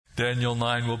Daniel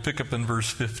 9, we'll pick up in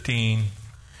verse 15.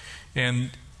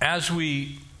 And as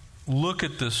we look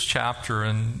at this chapter,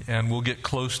 and we'll get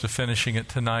close to finishing it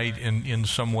tonight in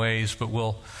some ways, but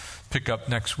we'll pick up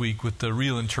next week with the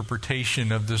real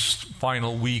interpretation of this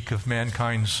final week of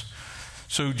mankind's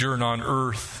sojourn on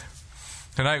earth.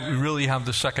 Tonight we really have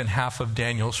the second half of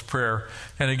Daniel's prayer.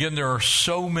 And again, there are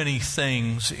so many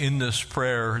things in this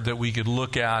prayer that we could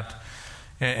look at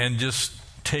and just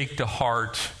take to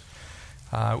heart.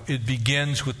 It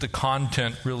begins with the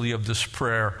content, really, of this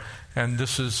prayer. And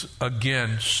this is,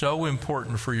 again, so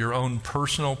important for your own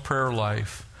personal prayer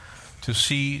life to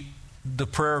see the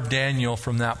prayer of Daniel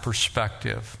from that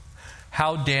perspective.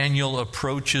 How Daniel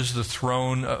approaches the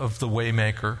throne of the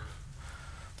Waymaker,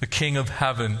 the King of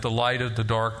heaven, the light of the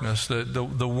darkness,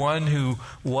 the one who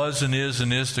was and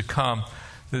is to come.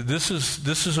 This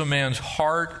is a man's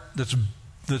heart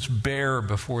that's bare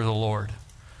before the Lord.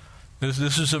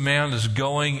 This is a man that's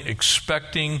going,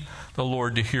 expecting the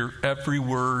Lord to hear every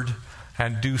word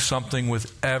and do something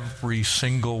with every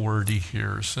single word he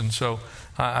hears. And so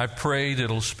I pray that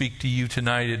it'll speak to you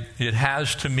tonight. It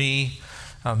has to me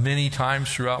many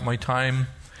times throughout my time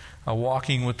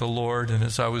walking with the Lord. And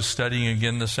as I was studying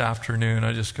again this afternoon,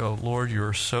 I just go, Lord, you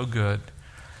are so good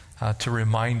to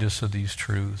remind us of these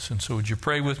truths. And so would you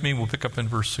pray with me? We'll pick up in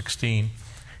verse 16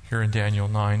 here in Daniel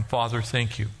 9. Father,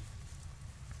 thank you.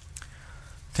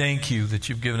 Thank you that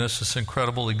you've given us this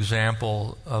incredible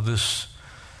example of this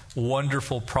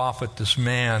wonderful prophet, this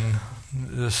man,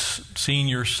 this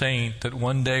senior saint that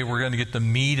one day we're going to get to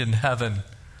meet in heaven.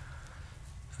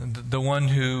 The one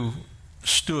who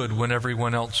stood when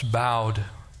everyone else bowed.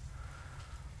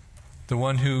 The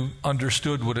one who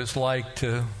understood what it's like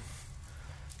to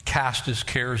cast his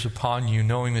cares upon you,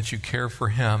 knowing that you care for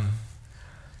him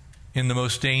in the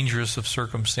most dangerous of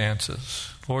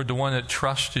circumstances. Lord, the one that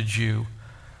trusted you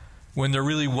when there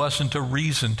really wasn't a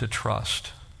reason to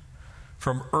trust.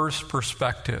 From earth's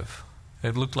perspective,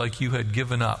 it looked like you had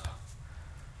given up,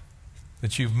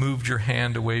 that you've moved your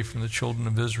hand away from the children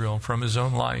of Israel and from his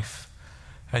own life.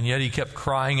 And yet he kept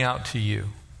crying out to you.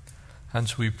 And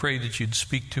so we pray that you'd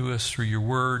speak to us through your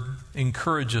word.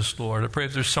 Encourage us, Lord. I pray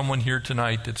if there's someone here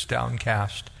tonight that's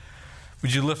downcast,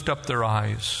 would you lift up their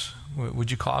eyes?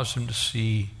 Would you cause them to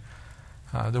see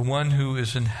the one who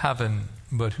is in heaven,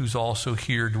 but who's also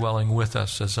here dwelling with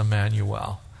us as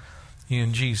Emmanuel.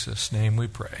 In Jesus' name we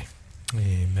pray.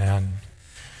 Amen.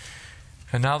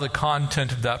 And now the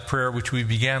content of that prayer, which we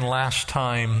began last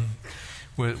time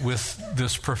with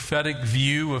this prophetic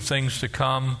view of things to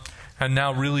come, and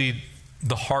now really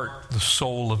the heart, the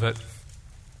soul of it.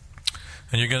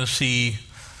 And you're going to see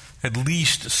at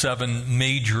least 7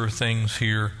 major things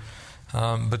here,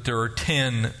 but there are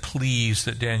 10 pleas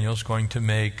that Daniel's going to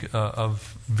make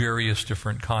of various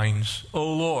different kinds.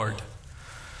 O Lord,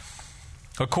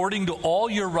 according to all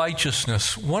your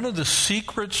righteousness, one of the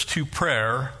secrets to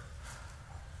prayer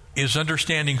is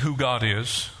understanding who God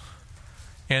is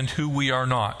and who we are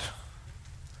not.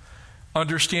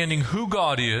 Understanding who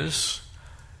God is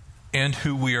and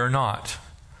who we are not.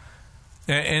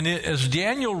 And as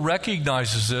Daniel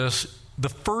recognizes this, the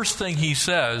first thing he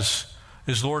says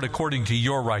is, Lord, according to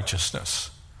your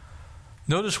righteousness.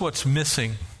 Notice what's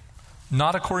missing.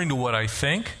 Not according to what I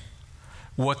think,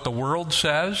 what the world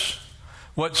says,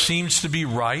 what seems to be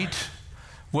right,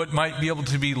 what might be able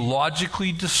to be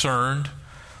logically discerned.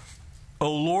 O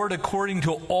Lord, according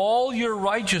to all your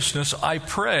righteousness, I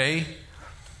pray,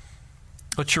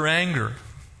 let your anger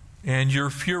and your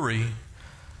fury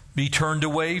be turned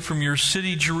away from your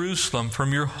city Jerusalem,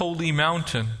 from your holy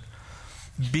mountain,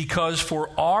 because for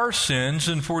our sins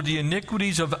and for the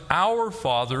iniquities of our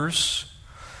fathers,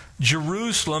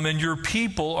 Jerusalem and your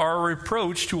people are a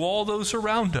reproach to all those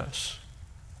around us.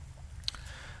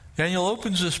 Daniel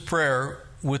opens this prayer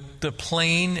with the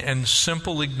plain and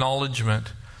simple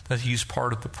acknowledgement that he's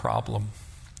part of the problem.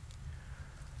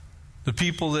 The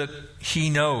people that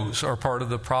he knows are part of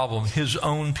the problem. His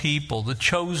own people, the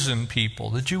chosen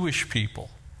people, the Jewish people.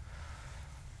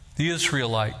 The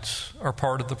Israelites are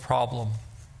part of the problem.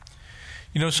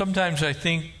 You know, sometimes I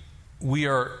think we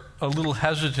are a little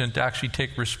hesitant to actually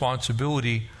take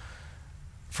responsibility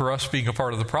for us being a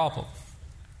part of the problem.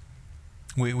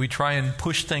 We try and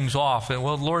push things off. And,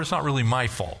 well, Lord, it's not really my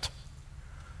fault.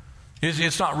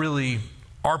 It's not really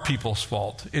our people's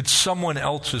fault. It's someone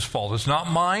else's fault. It's not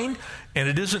mine, and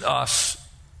it isn't us.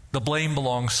 The blame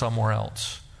belongs somewhere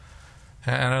else.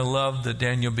 And I love that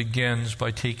Daniel begins by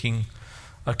taking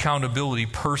accountability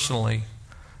personally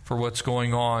for what's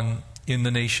going on in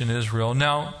the nation Israel.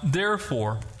 Now,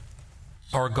 therefore,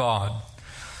 our God,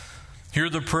 hear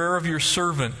the prayer of your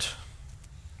servant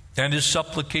and his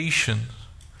supplication.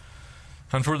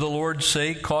 And for the Lord's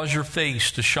sake, cause your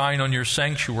face to shine on your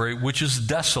sanctuary, which is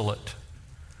desolate.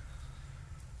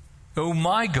 O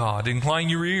my God, incline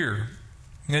your ear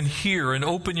and hear, and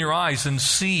open your eyes and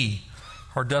see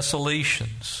our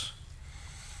desolations,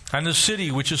 and the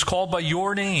city which is called by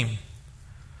your name.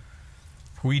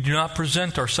 We do not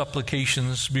present our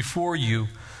supplications before you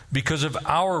because of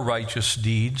our righteous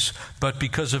deeds, but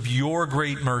because of your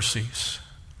great mercies.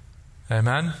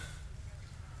 Amen?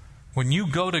 When you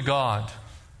go to God,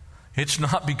 it's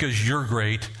not because you're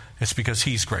great, it's because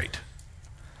He's great.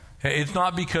 It's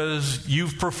not because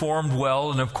you've performed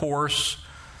well, and of course,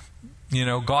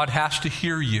 God has to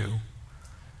hear you.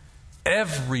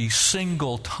 Every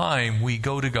single time we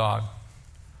go to God,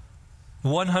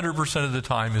 100% of the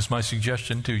time is my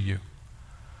suggestion to you.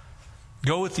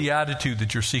 Go with the attitude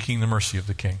that you're seeking the mercy of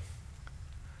the King.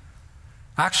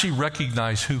 Actually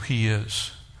recognize who He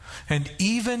is. And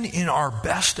even in our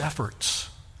best efforts,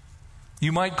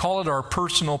 you might call it our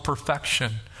personal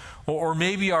perfection, or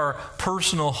maybe our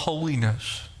personal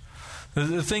holiness,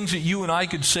 the things that you and I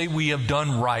could say we have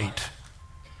done right.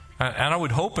 And I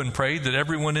would hope and pray that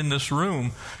everyone in this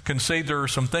room can say there are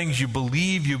some things you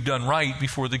believe you've done right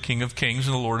before the King of Kings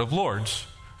and the Lord of Lords.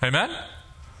 Amen?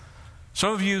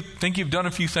 Some of you think you've done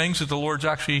a few things that the Lord's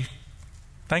actually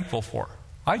thankful for.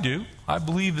 I do. I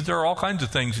believe that there are all kinds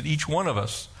of things that each one of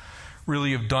us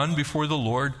really have done before the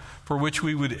Lord for which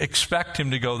we would expect Him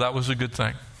to go, that was a good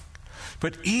thing.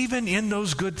 But even in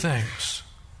those good things,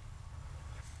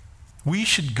 we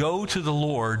should go to the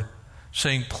Lord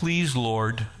saying, please,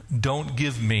 Lord, don't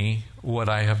give me what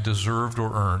I have deserved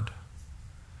or earned.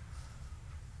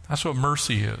 That's what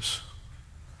mercy is.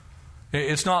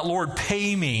 It's not, Lord,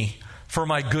 pay me for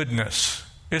my goodness.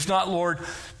 It's not, Lord,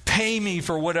 pay me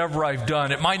for whatever I've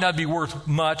done. It might not be worth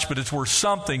much, but it's worth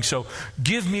something, so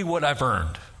give me what I've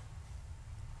earned.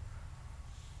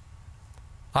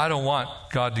 I don't want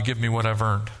God to give me what I've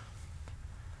earned.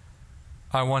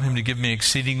 I want Him to give me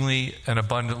exceedingly and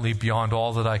abundantly beyond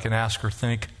all that I can ask or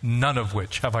think, none of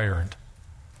which have I earned.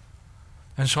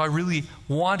 And so I really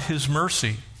want His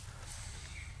mercy.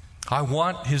 I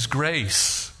want His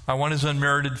grace. I want His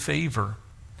unmerited favor.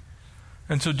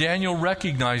 And so Daniel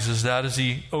recognizes that as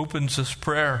he opens this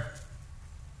prayer.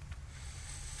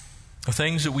 The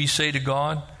things that we say to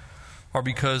God are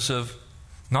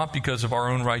not because of our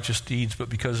own righteous deeds, but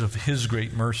because of His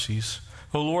great mercies.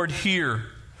 O Lord, hear.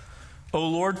 O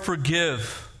Lord,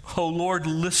 forgive. O Lord,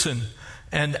 listen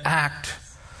and act.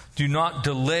 Do not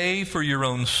delay for your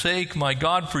own sake, my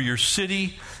God, for your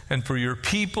city and for your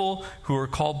people who are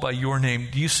called by your name.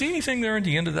 Do you see anything there at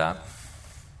the end of that?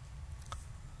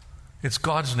 It's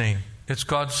God's name. It's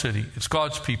God's city. It's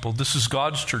God's people. This is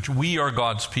God's church. We are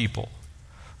God's people.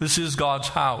 This is God's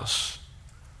house.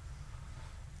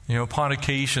 Upon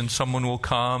occasion, someone will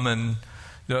come and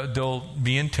they'll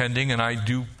be intending, and I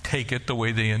do take it the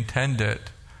way they intend it,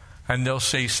 and they'll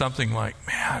say something like,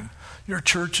 man, your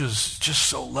church is just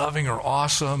so loving or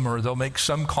awesome, or they'll make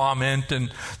some comment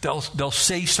and they'll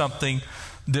say something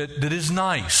that is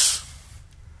nice.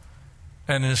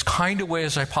 And in as kind a way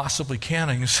as I possibly can,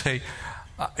 I can say,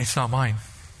 it's not mine.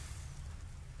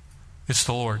 It's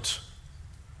the Lord's.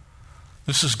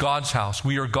 This is God's house.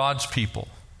 We are God's people.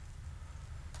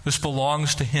 This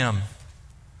belongs to Him.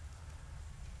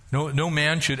 No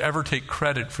man should ever take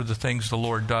credit for the things the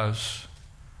Lord does.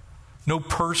 No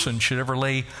person should ever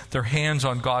lay their hands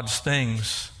on God's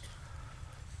things.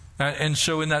 And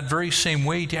so in that very same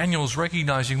way, Daniel is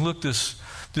recognizing, look, this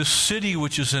city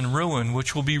which is in ruin,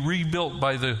 which will be rebuilt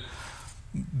by the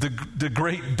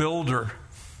great builder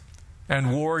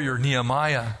and warrior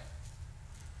Nehemiah.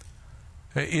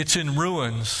 It's in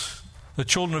ruins. The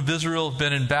children of Israel have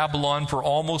been in Babylon for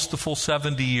almost the full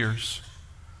 70 years.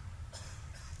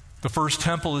 The first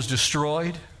temple is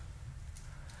destroyed.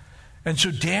 And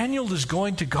so Daniel is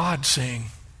going to God saying,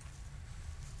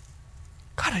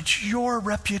 God, it's your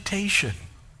reputation.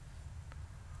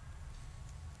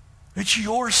 It's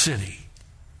your city.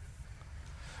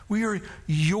 We are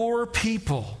your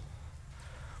people.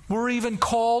 We're even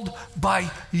called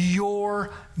by your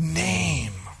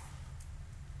name.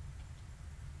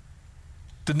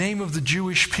 The name of the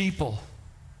Jewish people,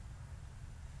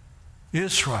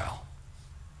 Israel,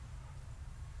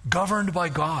 governed by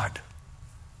God.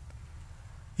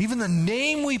 Even the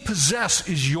name we possess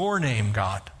is your name,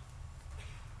 God.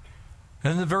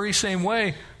 And in the very same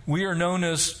way, we are known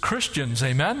as Christians,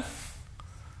 amen?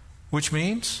 Which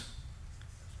means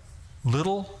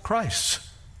little Christs.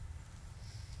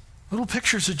 Little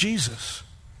pictures of Jesus.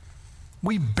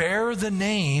 We bear the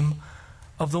name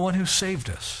of the one who saved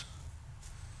us.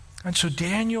 And so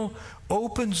Daniel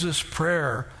opens this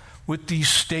prayer with these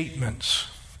statements.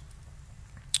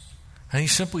 And he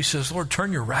simply says, Lord,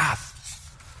 turn your wrath.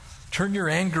 Turn your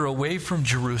anger away from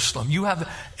Jerusalem. You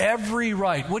have every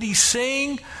right. What he's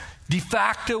saying de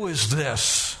facto is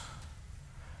this.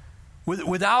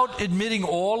 Without admitting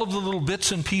all of the little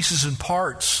bits and pieces and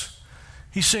parts,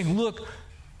 he's saying, look,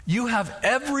 you have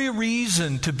every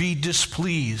reason to be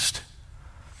displeased.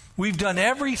 We've done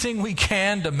everything we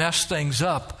can to mess things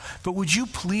up, but would you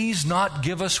please not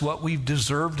give us what we've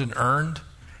deserved and earned?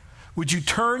 Would you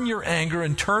turn your anger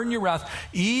and turn your wrath,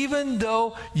 even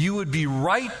though you would be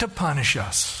right to punish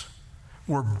us?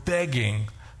 We're begging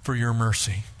for your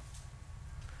mercy.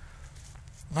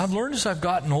 I've learned as I've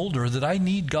gotten older that I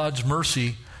need God's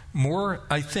mercy more,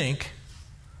 I think,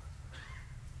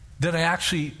 than I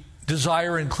actually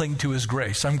desire and cling to His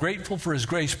grace. I'm grateful for His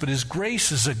grace, but His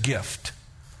grace is a gift.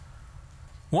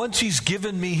 Once He's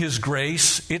given me His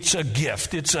grace, it's a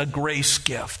gift. It's a grace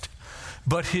gift.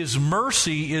 But His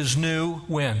mercy is new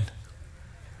when?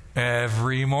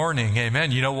 Every morning.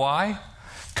 Amen. You know why?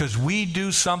 Because we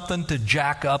do something to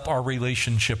jack up our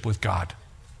relationship with God.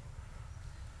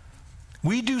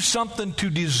 We do something to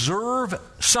deserve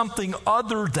something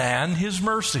other than His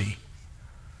mercy.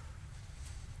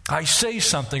 I say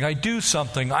something, I do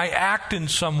something, I act in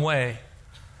some way.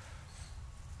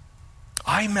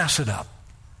 I mess it up.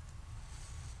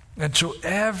 And so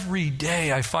every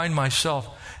day I find myself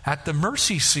at the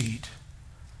mercy seat.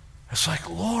 It's like,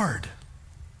 Lord,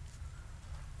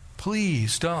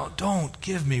 please don't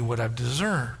give me what I've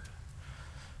deserved.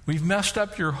 We've messed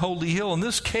up your holy hill. In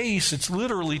this case, it's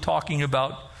literally talking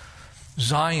about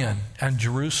Zion and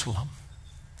Jerusalem.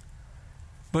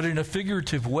 But in a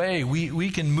figurative way, we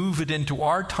can move it into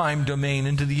our time domain,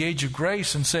 into the age of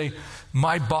grace, and say,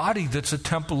 my body that's a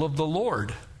temple of the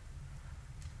Lord.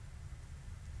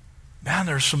 Man,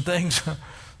 there's some things,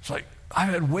 it's like,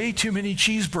 I've had way too many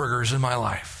cheeseburgers in my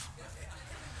life.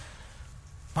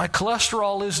 My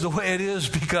cholesterol is the way it is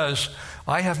because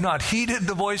I have not heeded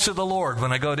the voice of the Lord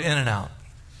when I go to In-N-Out.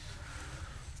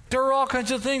 There are all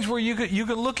kinds of things where you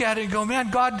can look at it and go, man,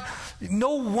 God,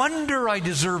 no wonder I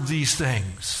deserve these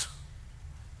things.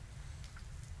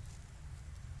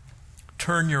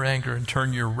 Turn your anger and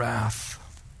turn your wrath.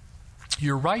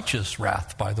 Your righteous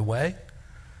wrath, by the way.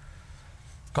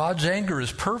 God's anger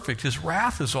is perfect. His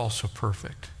wrath is also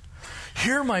perfect.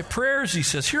 Hear my prayers, he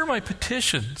says. Hear my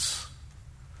petitions.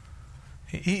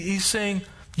 He's saying,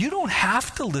 you don't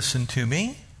have to listen to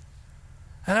me.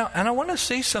 And I want to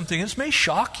say something. This may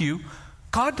shock you.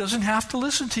 God doesn't have to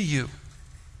listen to you.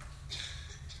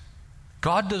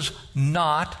 God does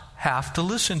not have to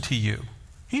listen to you.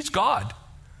 He's God.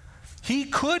 He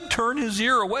could turn his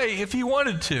ear away if he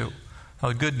wanted to. Now,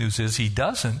 the good news is he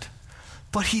doesn't.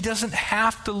 But he doesn't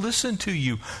have to listen to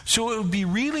you. So it would be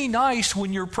really nice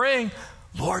when you're praying,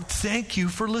 Lord, thank you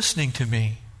for listening to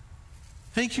me.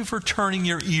 Thank you for turning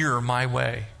your ear my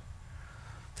way.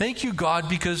 Thank you, God,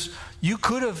 because you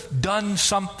could have done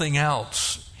something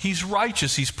else. He's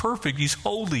righteous. He's perfect. He's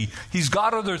holy. He's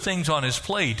got other things on his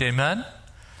plate. Amen?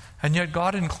 And yet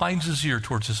God inclines his ear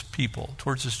towards his people,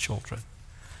 towards his children.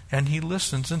 And he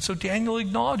listens. And so Daniel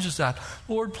acknowledges that.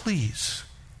 Lord, please,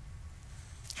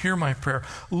 hear my prayer.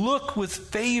 Look with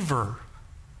favor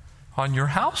on your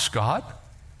house, God.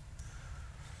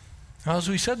 Now, as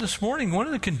we said this morning, one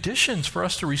of the conditions for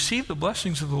us to receive the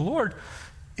blessings of the Lord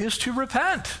is to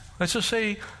repent. Let's just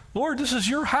say, Lord, this is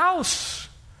your house.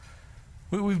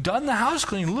 We've done the house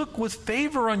cleaning. Look with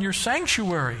favor on your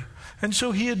sanctuary. And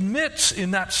so he admits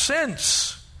in that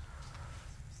sense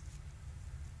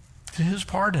to his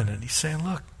part in it. He's saying,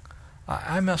 look,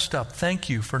 I messed up. Thank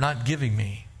you for not giving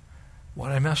me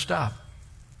what I messed up.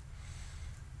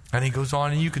 And he goes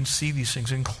on, and you can see these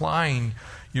things. Incline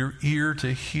your ear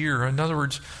to hear. In other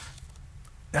words,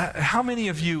 how many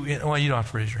of you, well, you don't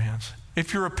have to raise your hands.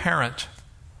 If you're a parent,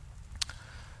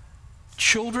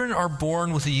 children are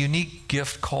born with a unique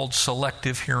gift called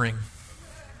selective hearing.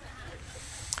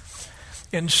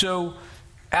 And so,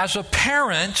 as a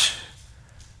parent,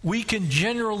 we can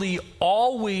generally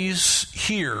always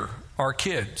hear our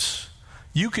kids.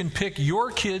 You can pick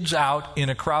your kids out in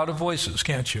a crowd of voices,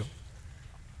 can't you?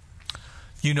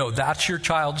 You know, that's your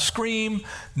child's scream,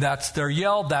 that's their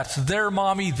yell, that's their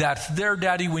mommy, that's their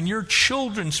daddy. When your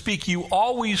children speak, you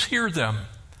always hear them.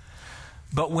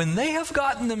 But when they have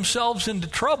gotten themselves into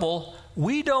trouble,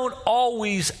 we don't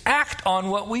always act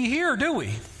on what we hear, do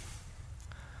we?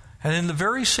 And in the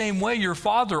very same way, your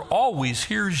Father always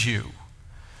hears you.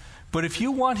 But if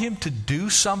you want him to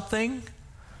do something,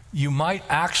 you might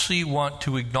actually want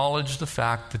to acknowledge the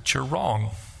fact that you're wrong.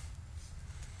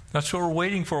 That's what we're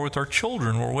waiting for with our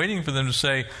children. We're waiting for them to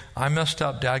say, I messed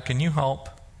up, Dad, can you help?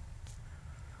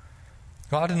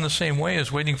 God in the same way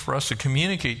is waiting for us to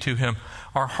communicate to him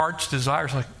our heart's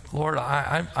desires. Like, Lord,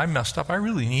 I messed up. I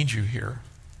really need you here.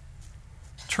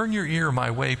 Turn your ear my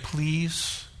way,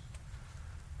 please.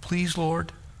 Please,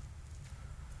 Lord.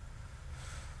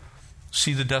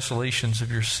 See the desolations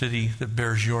of your city that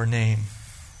bears your name.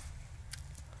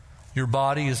 Your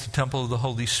body is the temple of the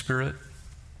Holy Spirit.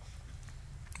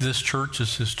 This church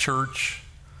is his church.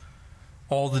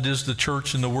 All that is the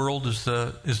church in the world is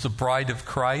the bride of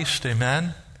Christ.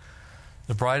 Amen?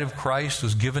 The bride of Christ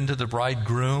was given to the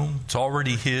bridegroom. It's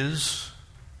already his.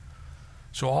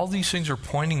 So all these things are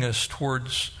pointing us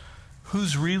towards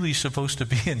who's really supposed to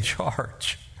be in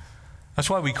charge. That's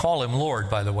why we call him Lord,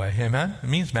 by the way. Amen? It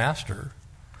means master.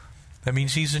 That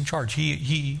means he's in charge.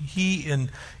 He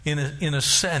in a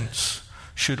sense,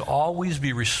 should always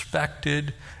be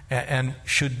respected and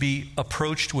should be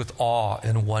approached with awe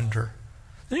and wonder.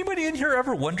 Anybody in here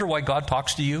ever wonder why God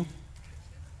talks to you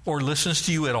or listens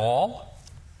to you at all?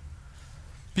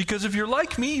 Because if you're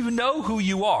like me, you know who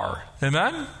you are.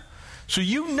 Amen? So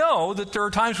you know that there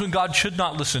are times when God should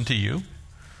not listen to you.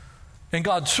 And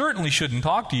God certainly shouldn't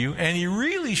talk to you. And he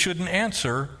really shouldn't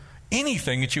answer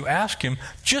anything that you ask him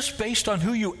just based on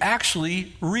who you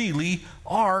actually really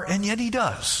are. And yet he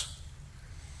does.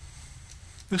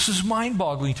 This is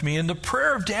mind-boggling to me. And the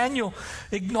prayer of Daniel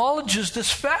acknowledges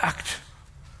this fact.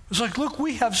 It's like, look,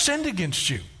 we have sinned against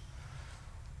you.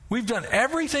 We've done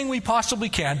everything we possibly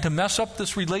can to mess up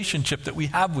this relationship that we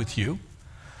have with you.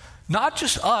 Not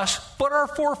just us, but our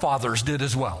forefathers did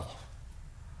as well.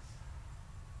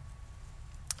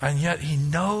 And yet he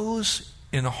knows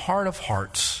in the heart of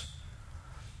hearts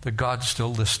that God's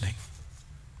still listening.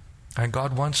 And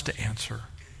God wants to answer.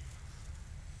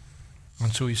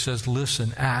 And so he says,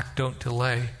 listen, act, don't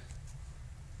delay.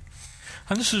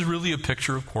 And this is really a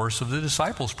picture, of course, of the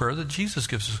disciples' prayer that Jesus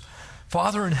gives us.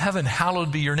 Father in heaven,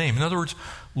 hallowed be your name. In other words,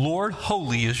 Lord,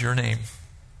 holy is your name.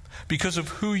 Because of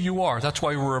who you are. That's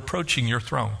why we're approaching your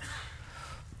throne.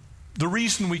 The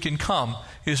reason we can come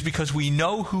is because we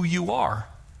know who you are.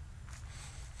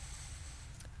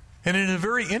 And in a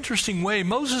very interesting way,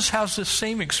 Moses has this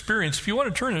same experience. If you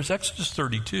want to turn, there's Exodus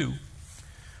 32,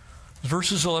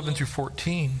 verses 11 through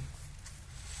 14.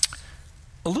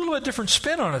 A little bit different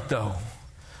spin on it, though,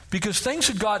 because things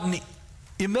had gotten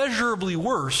immeasurably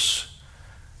worse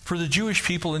for the Jewish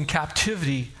people in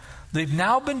captivity. They've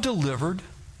now been delivered.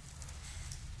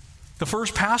 The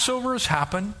first Passover has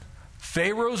happened.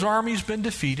 Pharaoh's army's been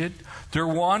defeated. They're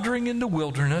wandering in the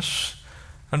wilderness.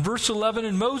 And verse 11,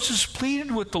 and Moses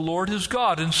pleaded with the Lord his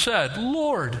God and said,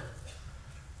 Lord,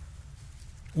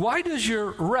 why does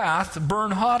your wrath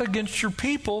burn hot against your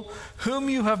people, whom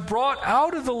you have brought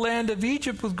out of the land of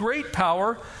Egypt with great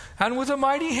power and with a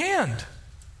mighty hand?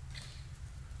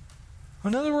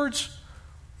 In other words,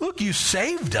 look, you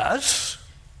saved us.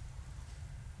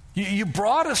 You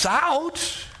brought us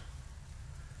out.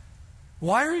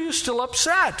 Why are you still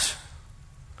upset?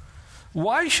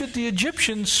 Why should the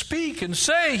Egyptians speak and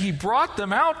say he brought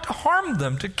them out to harm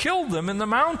them, to kill them in the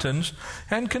mountains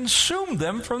and consume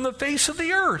them from the face of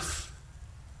the earth?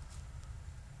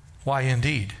 Why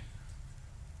indeed?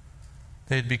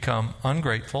 They had become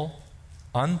ungrateful,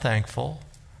 unthankful,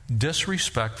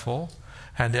 disrespectful,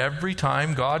 and every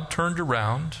time God turned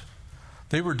around,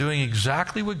 they were doing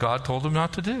exactly what God told them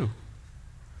not to do.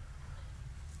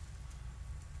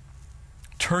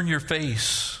 Turn your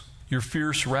face, your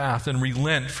fierce wrath, and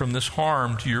relent from this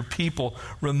harm to your people.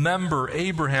 Remember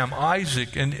Abraham,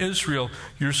 Isaac, and Israel,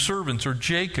 your servants, or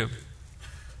Jacob,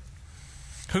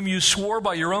 whom you swore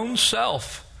by your own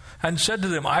self, and said to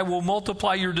them, I will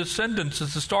multiply your descendants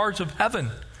as the stars of heaven.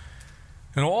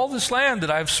 And all this land that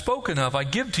I have spoken of, I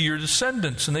give to your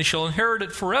descendants, and they shall inherit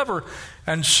it forever.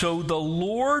 And so the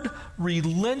Lord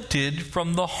relented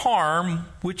from the harm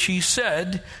which he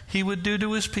said he would do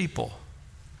to his people.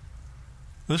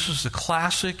 This is the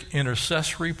classic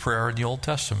intercessory prayer in the Old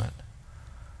Testament.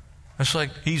 It's like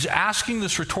he's asking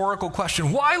this rhetorical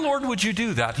question, why, Lord, would you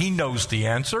do that? He knows the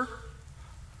answer.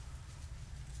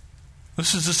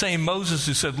 This is the same Moses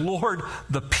who said, Lord,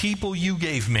 the people you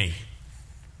gave me.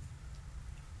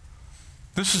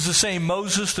 This is the same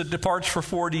Moses that departs for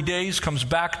 40 days, comes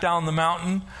back down the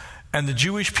mountain, and the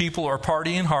Jewish people are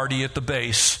partying hardy at the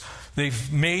base.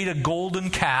 They've made a golden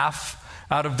calf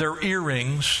out of their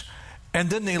earrings, and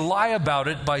then they lie about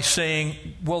it by saying,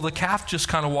 well, the calf just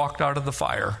kind of walked out of the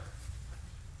fire.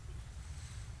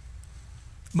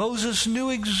 Moses knew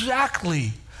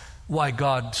exactly why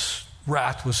God's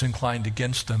wrath was inclined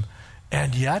against them.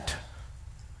 And yet,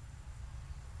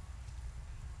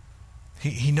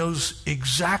 he knows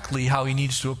exactly how he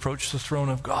needs to approach the throne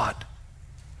of God.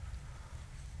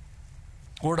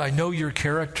 Lord, I know your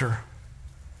character.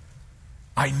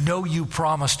 I know you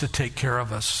promised to take care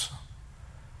of us.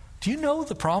 Do you know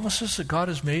the promises that God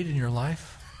has made in your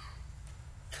life?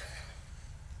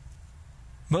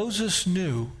 Moses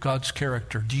knew God's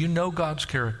character. Do you know God's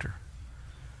character?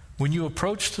 When you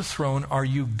approach the throne, are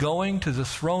you going to the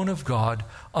throne of God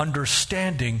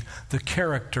understanding the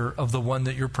character of the one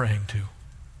that you're praying to?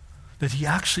 That he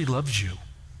actually loves you.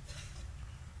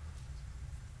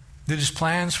 That his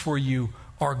plans for you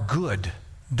are good.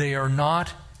 They are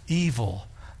not evil.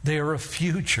 They are a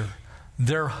future.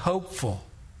 They're hopeful.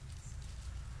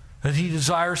 That he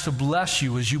desires to bless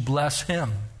you as you bless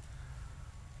him.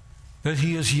 That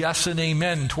he is yes and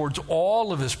amen towards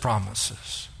all of his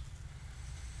promises.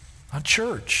 Now,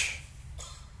 church,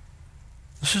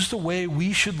 this is the way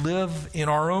we should live in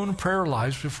our own prayer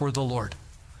lives before the Lord.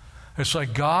 It's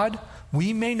like, God,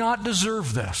 we may not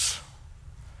deserve this.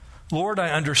 Lord,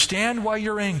 I understand why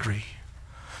you're angry.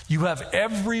 You have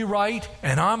every right,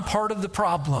 and I'm part of the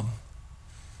problem.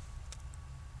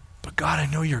 But God,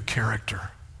 I know your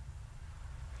character.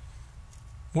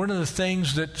 One of the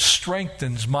things that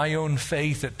strengthens my own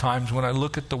faith at times when I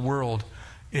look at the world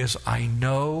is I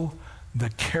know the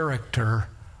character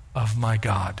of my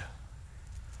God.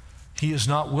 He is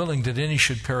not willing that any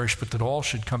should perish, but that all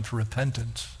should come to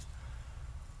repentance.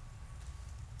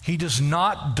 He does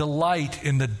not delight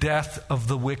in the death of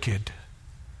the wicked.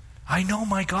 I know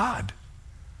my God.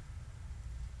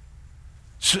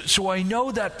 So I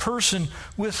know that person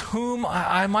with whom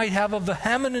I might have a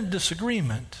vehement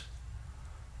disagreement.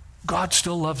 God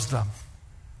still loves them.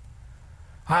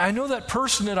 I know that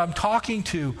person that I'm talking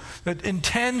to that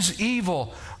intends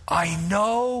evil. I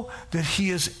know that he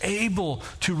is able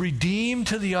to redeem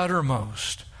to the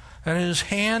uttermost. And his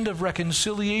hand of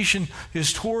reconciliation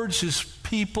is towards his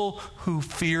people who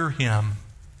fear him.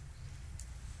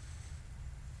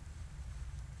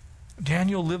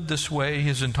 Daniel lived this way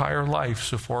his entire life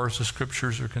so far as the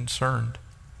scriptures are concerned.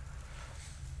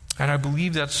 And I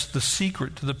believe that's the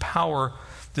secret to the power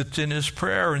that's in his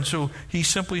prayer. And so he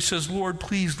simply says, Lord,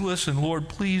 please listen. Lord,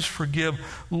 please forgive.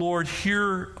 Lord,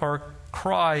 hear our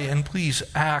cry and please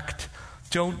act.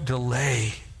 Don't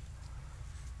delay.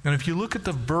 And if you look at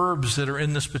the verbs that are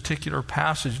in this particular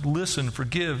passage, listen,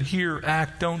 forgive, hear,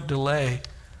 act, don't delay.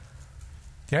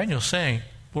 Daniel's saying,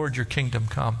 Lord, your kingdom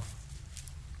come.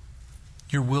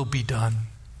 Your will be done.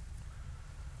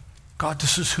 God,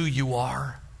 this is who you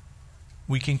are.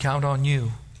 We can count on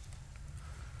you.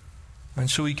 And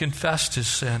so he confessed his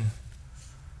sin,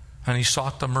 and he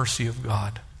sought the mercy of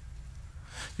God.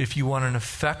 If you want an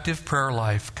effective prayer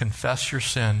life, confess your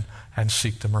sin and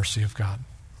seek the mercy of God.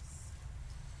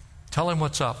 Tell him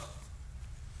what's up.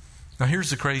 Now here's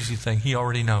the crazy thing. He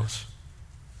already knows.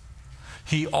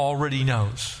 He already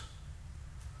knows.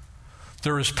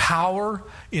 There is power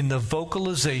in the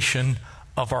vocalization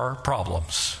of our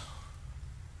problems.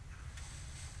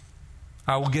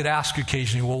 I will get asked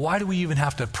occasionally, well, why do we even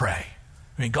have to pray?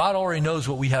 I mean, God already knows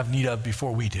what we have need of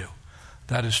before we do.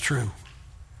 That is true.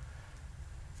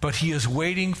 But he is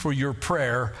waiting for your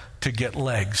prayer to get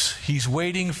legs. He's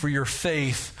waiting for your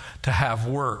faith to have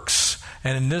works.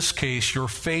 And in this case, your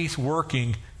faith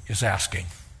working is asking.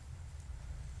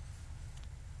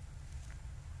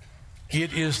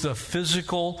 It is the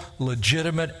physical,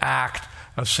 legitimate act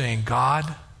of saying,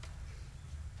 God,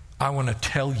 I want to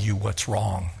tell you what's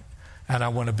wrong, and I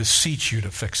want to beseech you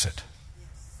to fix it.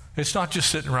 It's not just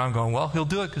sitting around going, well, he'll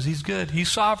do it because he's good.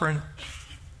 He's sovereign.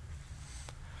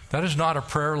 That is not a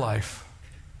prayer life.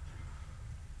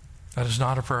 That is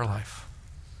not a prayer life.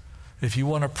 If you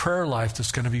want a prayer life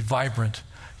that's going to be vibrant,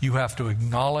 you have to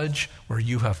acknowledge where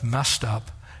you have messed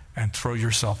up and throw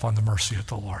yourself on the mercy of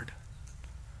the Lord.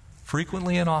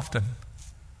 Frequently and often,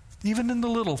 even in the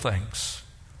little things.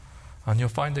 And you'll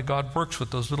find that God works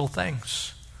with those little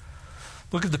things.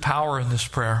 Look at the power in this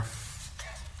prayer.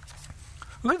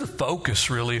 Look at the focus,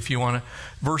 really, if you want to.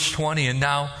 Verse 20, and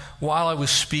now, while I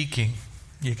was speaking,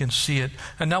 you can see it.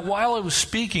 And now while I was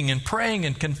speaking and praying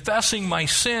and confessing my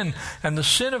sin and the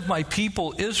sin of my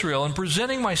people Israel and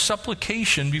presenting my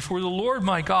supplication before the Lord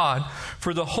my God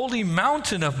for the holy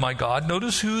mountain of my God,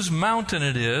 notice whose mountain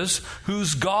it is,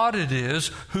 whose God it is,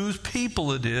 whose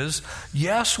people it is.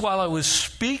 Yes, while I was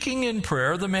speaking in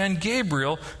prayer, the man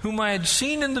Gabriel, whom I had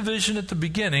seen in the vision at the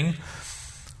beginning,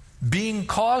 being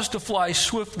caused to fly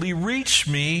swiftly, reached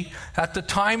me at the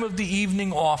time of the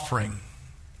evening offering.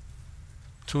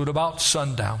 So at about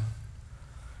sundown.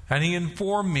 And he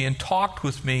informed me and talked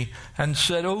with me and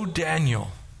said, O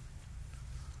Daniel,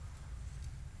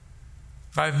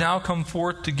 I have now come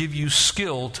forth to give you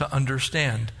skill to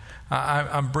understand.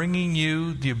 I'm bringing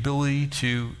you the ability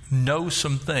to know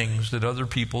some things that other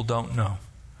people don't know.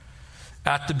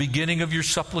 At the beginning of your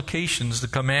supplications, the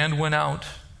command went out,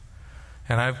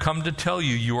 and I've come to tell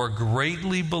you, you are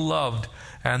greatly beloved,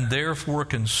 and therefore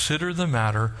consider the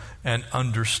matter and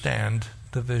understand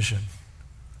the vision.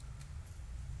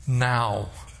 Now.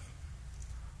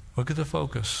 Look at the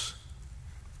focus.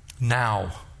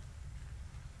 Now.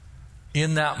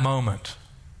 In that moment.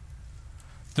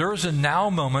 There is a now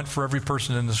moment for every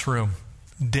person in this room.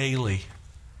 Daily,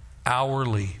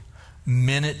 hourly,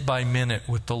 minute by minute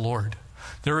with the Lord.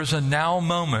 There is a now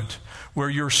moment where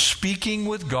you're speaking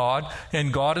with God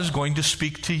and God is going to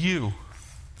speak to you.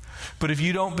 But if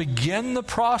you don't begin the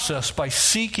process by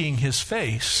seeking His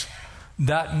face,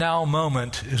 that now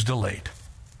moment is delayed.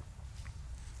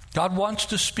 God wants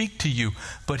to speak to you,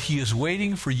 but He is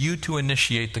waiting for you to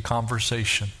initiate the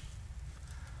conversation.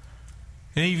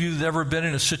 Any of you that ever been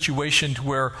in a situation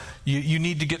where you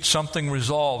need to get something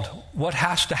resolved? What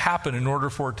has to happen in order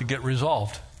for it to get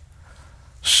resolved?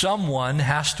 Someone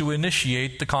has to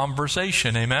initiate the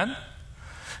conversation. Amen?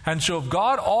 And so if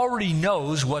God already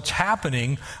knows what's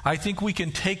happening, I think we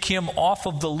can take Him off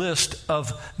of the list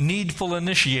of needful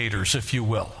initiators, if you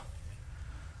will.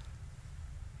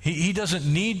 He doesn't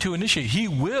need to initiate. He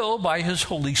will, by His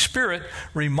Holy Spirit,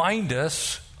 remind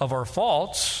us of our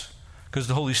faults, because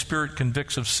the Holy Spirit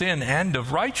convicts of sin and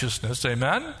of righteousness.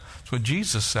 Amen? That's what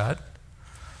Jesus said.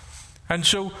 And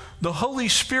so the Holy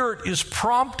Spirit is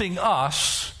prompting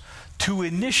us to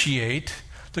initiate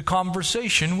the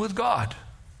conversation with God.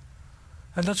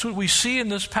 And that's what we see in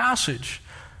this passage.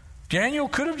 Daniel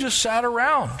could have just sat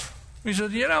around. He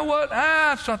said, you know what?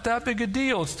 It's not that big a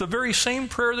deal. It's the very same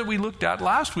prayer that we looked at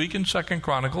last week in 2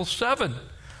 Chronicles 7.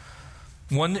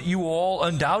 One that you all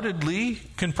undoubtedly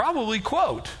can probably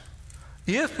quote.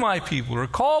 If my people are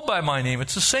called by my name,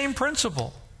 it's the same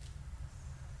principle.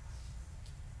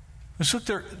 Let's look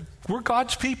there. We're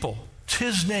God's people. It's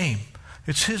His name.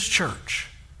 It's His church.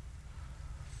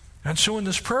 And so in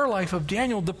this prayer life of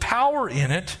Daniel, the power in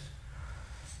it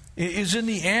is in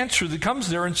the answer that comes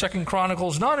there in 2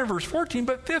 Chronicles, not in verse 14,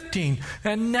 but 15.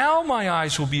 And now my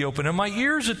eyes will be open and my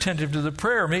ears attentive to the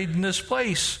prayer made in this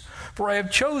place. For I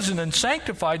have chosen and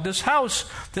sanctified this house,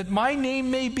 that my name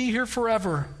may be here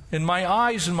forever. And my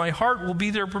eyes and my heart will be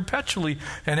there perpetually.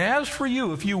 And as for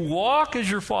you, if you walk as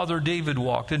your father David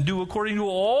walked, and do according to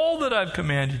all that I've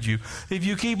commanded you, if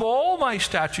you keep all my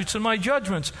statutes and my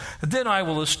judgments, then I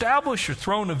will establish your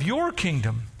throne of your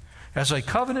kingdom, as I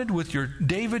covenanted with your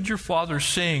David your father,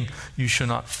 saying, you shall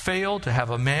not fail to have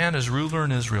a man as ruler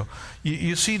in Israel.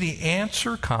 You see, the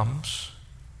answer comes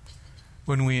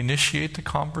when we initiate the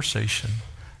conversation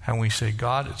and we say,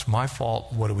 God, it's my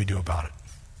fault. What do we do about it?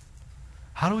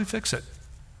 How do we fix it?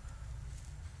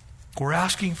 We're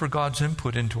asking for God's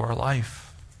input into our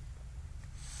life.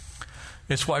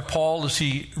 It's why Paul, as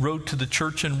he wrote to the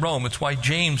church in Rome, it's why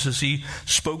James, as he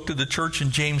spoke to the church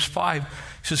in James 5, he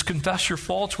says, confess your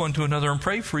faults one to another and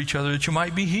pray for each other that you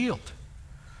might be healed.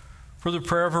 For the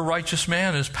prayer of a righteous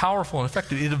man is powerful and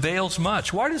effective. It avails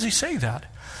much. Why does he say that?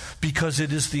 Because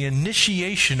it is the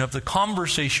initiation of the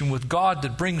conversation with God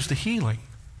that brings the healing.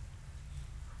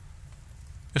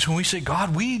 It's when we say,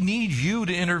 God, we need you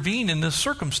to intervene in this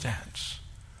circumstance.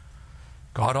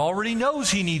 God already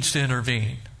knows He needs to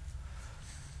intervene.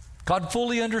 God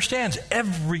fully understands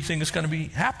everything that's going to be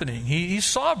happening. He's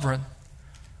sovereign.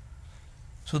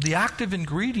 So the active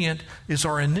ingredient is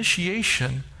our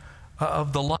initiation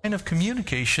of the line of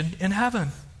communication in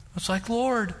heaven. It's like,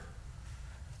 Lord,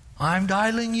 I'm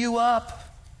dialing you up.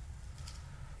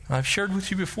 I've shared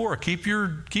with you before, keep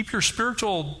your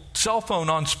spiritual cell phone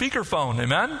on speakerphone,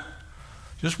 amen?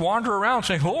 Just wander around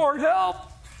saying, Lord, help.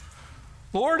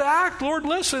 Lord, act. Lord,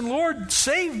 listen. Lord,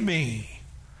 save me.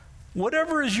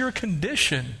 Whatever is your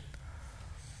condition.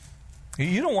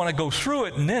 You don't want to go through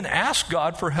it and then ask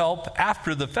God for help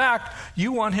after the fact.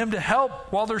 You want Him to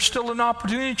help while there's still an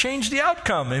opportunity to change the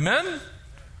outcome, amen?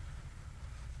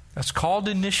 That's called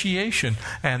initiation.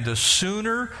 And the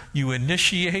sooner you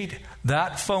initiate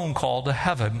that phone call to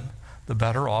heaven, the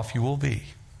better off you will be.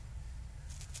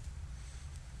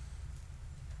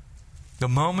 The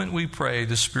moment we pray,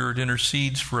 the Spirit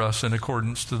intercedes for us in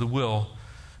accordance to the will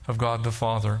of God the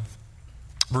Father.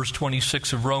 Verse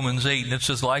 26 of Romans 8, and it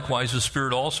says, likewise, the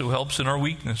Spirit also helps in our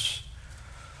weakness.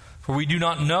 For we do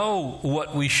not know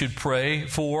what we should pray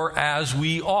for as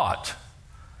we ought.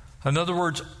 In other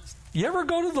words, you ever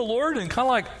go to the Lord and kind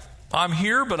of like, I'm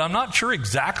here, but I'm not sure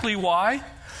exactly why?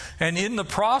 And in the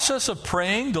process of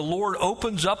praying, the Lord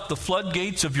opens up the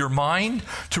floodgates of your mind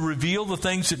to reveal the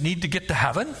things that need to get to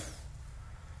heaven?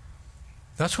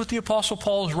 That's what the Apostle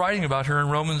Paul is writing about here in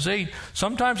Romans 8.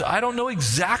 Sometimes I don't know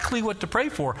exactly what to pray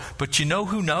for, but you know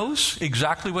who knows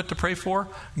exactly what to pray for?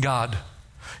 God.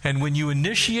 And when you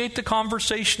initiate the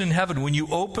conversation in heaven, when you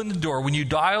open the door, when you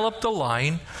dial up the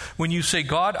line, when you say,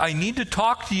 God, I need to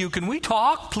talk to you. Can we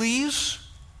talk, please?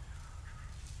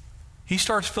 He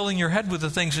starts filling your head with the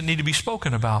things that need to be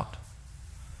spoken about.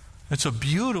 It's a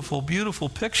beautiful, beautiful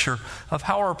picture of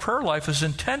how our prayer life is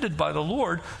intended by the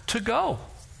Lord to go.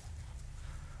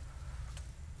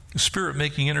 The Spirit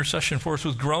making intercession for us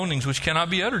with groanings which cannot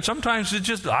be uttered. Sometimes it's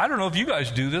just, I don't know if you guys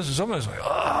do this, and somebody's like,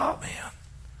 oh, man.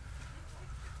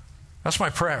 That's my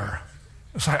prayer.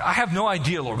 It's like, I have no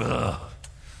idea, Lord. Ugh.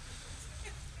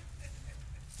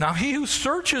 Now, he who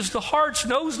searches the hearts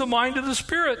knows the mind of the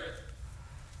Spirit,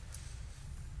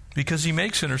 because he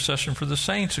makes intercession for the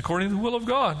saints according to the will of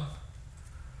God.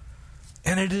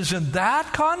 And it is in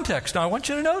that context, now I want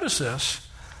you to notice this,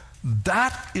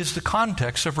 that is the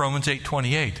context of Romans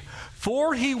 8:28.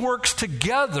 For he works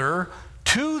together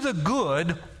to the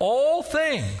good all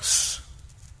things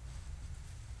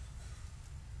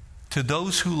to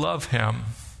those who love him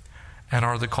and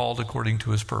are the called according to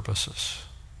his purposes.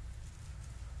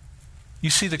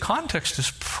 You see, the context is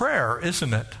prayer,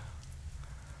 isn't it?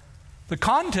 The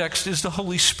context is the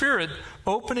Holy Spirit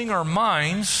opening our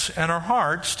minds and our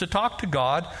hearts to talk to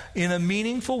God in a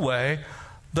meaningful way.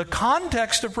 The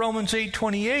context of Romans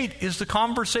 8:28 is the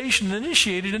conversation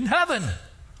initiated in heaven.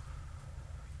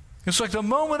 It's like the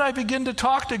moment I begin to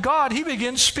talk to God, he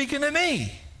begins speaking to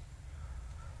me.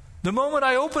 The moment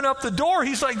I open up the door,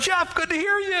 he's like, Jeff, good to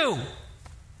hear you.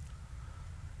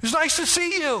 It's nice to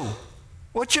see you.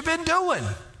 What you been doing?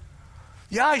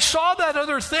 Yeah, I saw that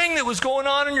other thing that was going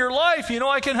on in your life. You know,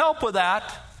 I can help with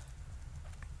that.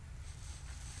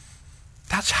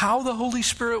 That's how the Holy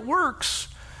Spirit works.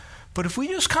 But if we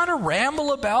just kind of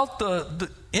ramble about the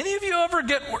any of you ever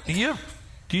get,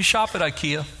 do you shop at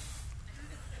IKEA?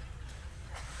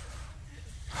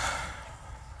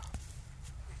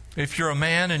 If you're a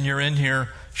man and you're in here,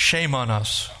 shame on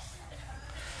us.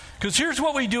 Because here's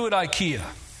what we do at IKEA.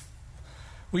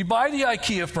 We buy the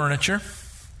IKEA furniture.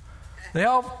 They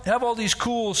all have all these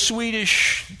cool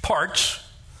Swedish parts.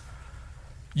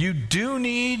 You do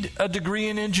need a degree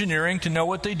in engineering to know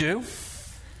what they do.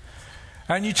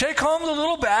 And you take home the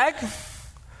little bag,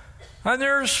 and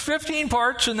there's 15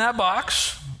 parts in that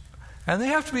box, and they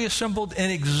have to be assembled in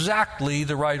exactly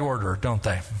the right order, don't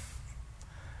they?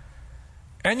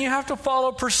 And you have to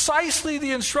follow precisely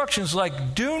the instructions,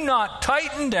 like do not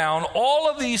tighten down all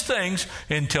of these things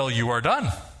until you are done.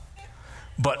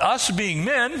 But us being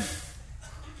men,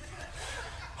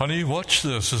 honey, watch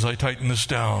this as I tighten this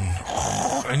down.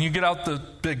 And you get out the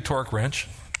big torque wrench.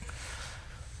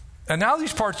 And now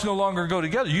these parts no longer go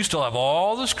together. You still have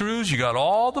all the screws, you got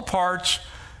all the parts,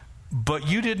 but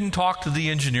you didn't talk to the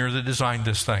engineer that designed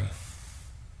this thing.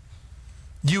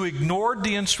 You ignored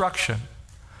the instruction.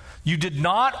 You did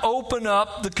not open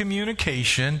up the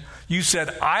communication. You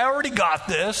said, I already got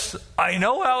this. I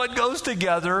know how it goes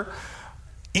together.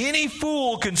 Any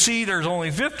fool can see there's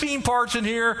only 15 parts in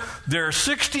here. There are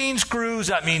 16 screws.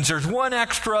 That means there's one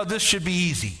extra. This should be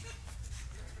easy.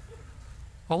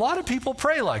 A lot of people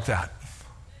pray like that.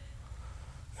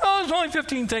 Oh, there's only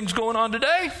 15 things going on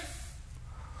today.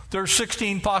 There's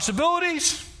 16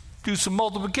 possibilities. Do some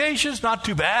multiplications. Not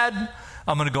too bad.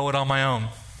 I'm going to go it on my own.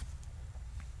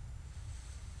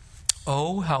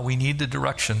 Oh, how we need the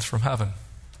directions from heaven.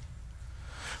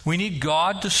 We need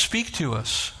God to speak to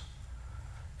us.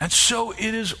 And so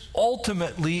it is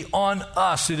ultimately on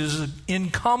us. It is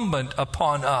incumbent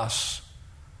upon us.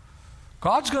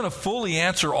 God's going to fully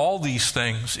answer all these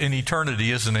things in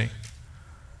eternity, isn't he?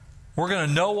 We're going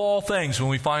to know all things when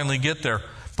we finally get there.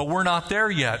 But we're not there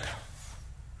yet.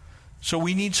 So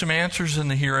we need some answers in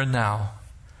the here and now.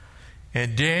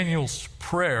 And Daniel's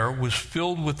prayer was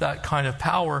filled with that kind of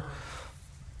power.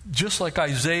 Just like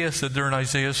Isaiah said there in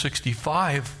Isaiah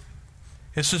 65.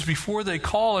 It says, before they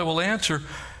call, I will answer.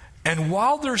 And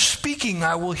while they're speaking,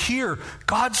 I will hear.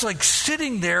 God's like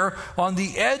sitting there on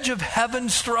the edge of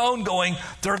heaven's throne going,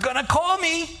 they're going to call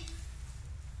me.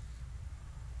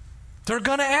 They're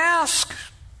going to ask.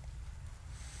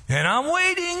 And I'm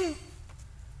waiting.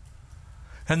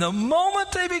 And the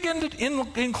moment they begin to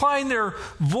incline their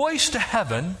voice to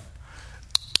heaven,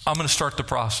 I'm going to start the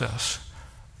process.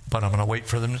 But I'm going to wait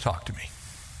for them to talk to me.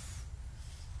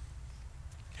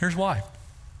 Here's why.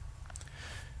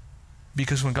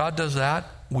 Because when God does that,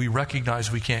 we recognize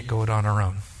we can't go it on our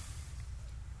own.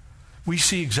 We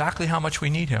see exactly how much we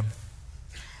need him.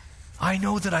 I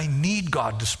know that I need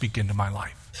God to speak into my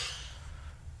life.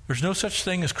 There's no such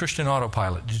thing as Christian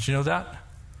autopilot. Did you know that?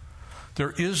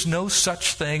 There is no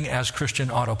such thing as Christian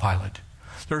autopilot.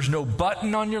 There's no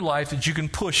button on your life that you can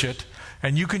push it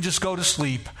and you can just go to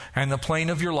sleep and the plane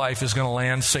of your life is going to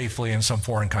land safely in some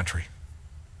foreign country.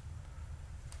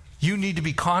 You need to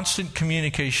be in constant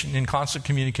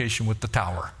communication with the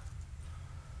tower.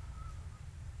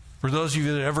 For those of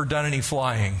you that have ever done any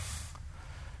flying,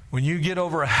 when you get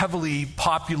over a heavily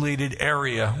populated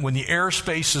area, when the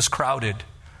airspace is crowded,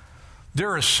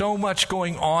 there is so much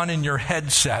going on in your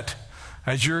headset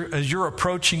as you're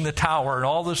approaching the tower, and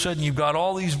all of a sudden you've got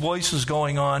all these voices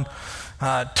going on.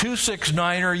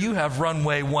 269er, you have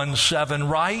runway 17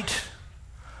 right.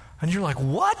 And you're like,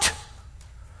 what?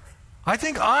 I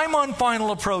think I'm on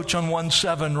final approach on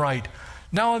 17 right.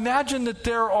 Now imagine that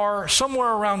there are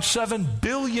somewhere around 7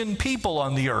 billion people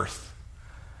on the earth.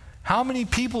 How many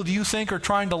people do you think are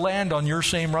trying to land on your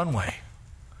same runway?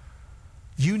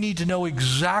 You need to know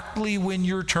exactly when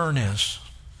your turn is.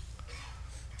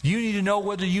 You need to know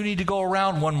whether you need to go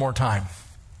around one more time.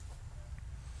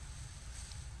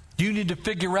 You need to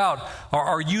figure out,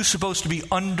 are you supposed to be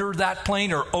under that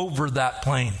plane or over that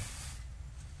plane?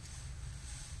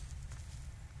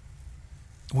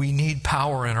 We need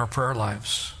power in our prayer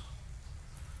lives.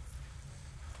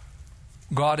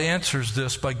 God answers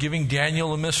this by giving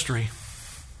Daniel a mystery.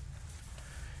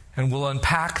 And we'll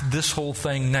unpack this whole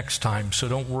thing next time, so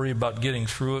don't worry about getting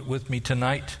through it with me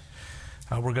tonight.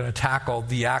 We're going to tackle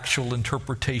the actual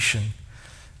interpretation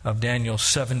of Daniel's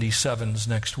 77s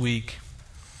next week.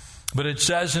 But it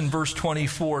says in verse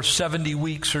 24, 70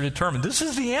 weeks are determined. This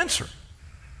is the answer. It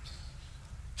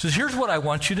says, here's what I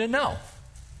want you to know.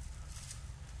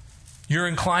 You're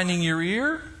inclining your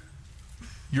ear.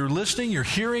 You're listening. You're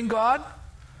hearing God.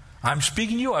 I'm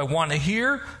speaking to you. I want to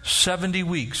hear. 70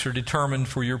 weeks are determined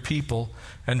for your people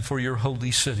and for your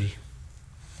holy city.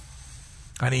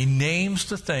 And he names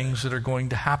the things that are going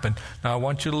to happen. Now, I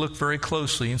want you to look very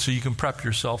closely, and so you can prep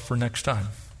yourself for next time.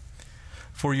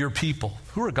 For your people.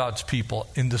 Who are God's people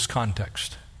in this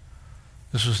context?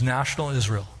 This is national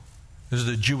Israel. This is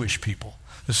the Jewish people.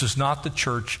 This is not the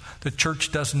church. The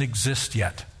church doesn't exist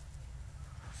yet.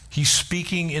 He's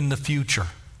speaking in the future.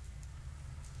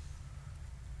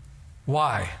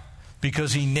 Why?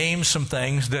 Because he names some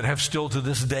things that have still to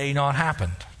this day not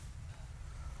happened.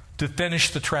 To finish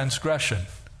the transgression.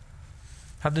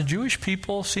 Have the Jewish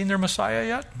people seen their Messiah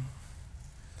yet?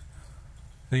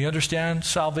 Do you understand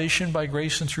salvation by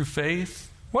grace and through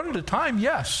faith? One at a time,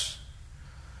 yes.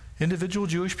 Individual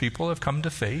Jewish people have come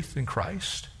to faith in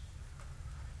Christ.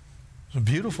 It's a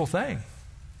beautiful thing.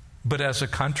 But as a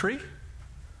country,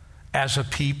 as a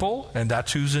people, and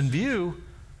that's who's in view,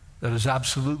 that is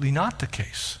absolutely not the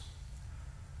case.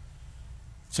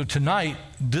 So tonight,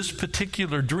 this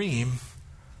particular dream,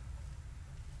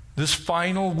 this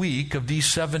final week of these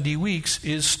 70 weeks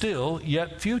is still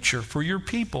yet future for your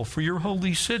people, for your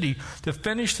holy city, to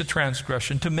finish the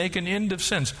transgression, to make an end of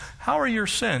sins. How are your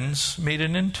sins made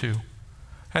an end to?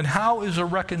 And how is a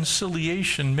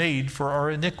reconciliation made for our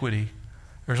iniquity?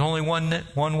 There's only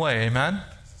one way, amen?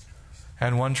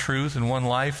 And one truth and one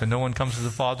life, and no one comes to the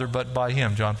Father but by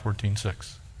him, John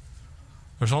 14:6.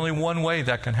 There's only one way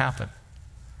that can happen.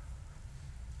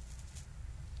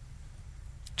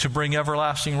 To bring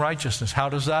everlasting righteousness. How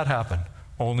does that happen?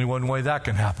 Only one way that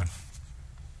can happen.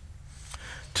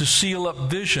 To seal up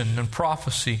vision and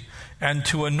prophecy and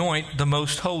to anoint the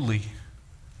most holy.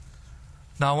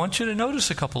 Now I want you to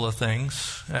notice a couple of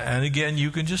things. And again,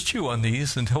 you can just chew on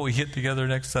these until we get together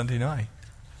next Sunday night.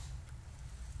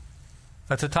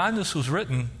 At the time this was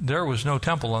written, there was no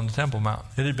temple on the Temple Mount.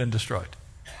 It had been destroyed.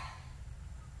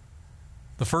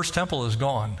 The first temple is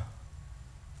gone.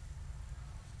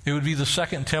 It would be the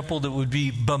second temple that would be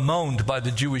bemoaned by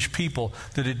the Jewish people,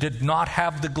 that it did not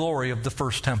have the glory of the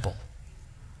first temple.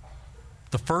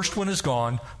 The first one is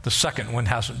gone. The second one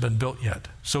hasn't been built yet.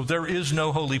 So there is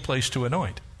no holy place to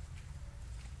anoint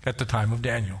at the time of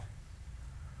Daniel.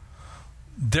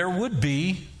 There would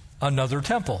be another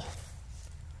temple.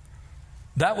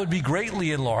 That would be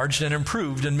greatly enlarged and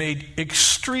improved and made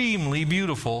extremely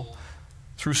beautiful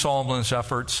through Solomon's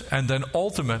efforts, and then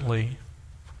ultimately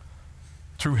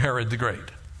through Herod the Great.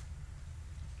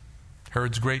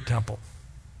 Herod's great temple.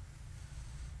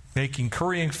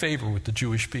 Currying favor with the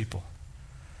Jewish people.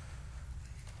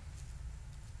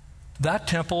 That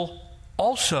temple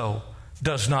also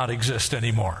does not exist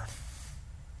anymore.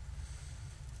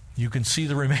 You can see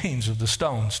the remains of the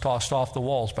stones tossed off the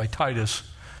walls by Titus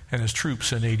and his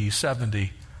troops in AD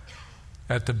 70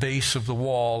 at the base of the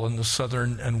wall on the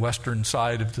southern and western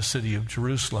side of the city of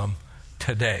Jerusalem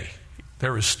today.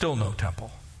 There is still no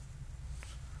temple.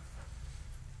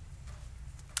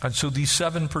 And so these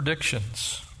 7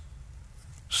 predictions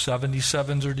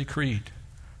 77s are decreed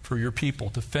for your people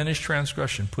to finish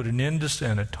transgression, put an end to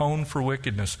sin, atone for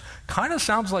wickedness. Kind of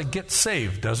sounds like get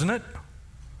saved, doesn't it?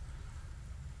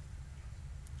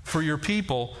 For your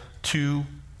people to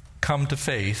come to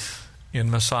faith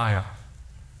in Messiah.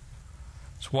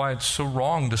 That's why it's so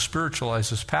wrong to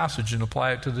spiritualize this passage and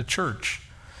apply it to the church,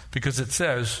 because it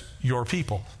says your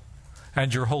people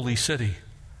and your holy city.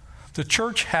 The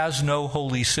church has no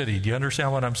holy city. Do you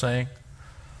understand what I'm saying?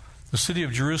 The city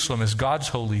of Jerusalem is God's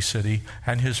holy city,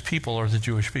 and his people are the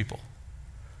Jewish people.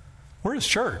 We're his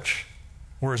church.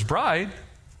 We're his bride.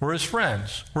 We're his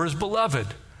friends. We're his beloved.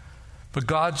 But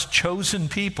God's chosen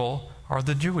people are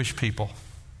the Jewish people.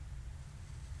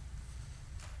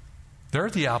 They're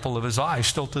the apple of his eye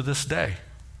still to this day.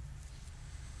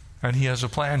 And he has a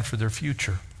plan for their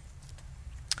future.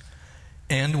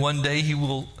 And one day he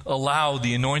will allow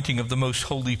the anointing of the most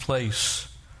holy place.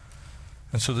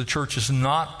 And so the church is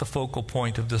not the focal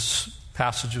point of this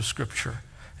passage of Scripture.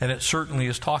 And it certainly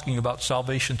is talking about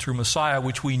salvation through Messiah,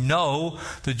 which we know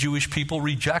the Jewish people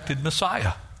rejected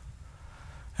Messiah.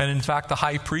 And in fact, the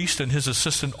high priest and his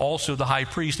assistant, also the high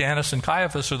priest, Annas and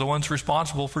Caiaphas, are the ones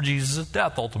responsible for Jesus'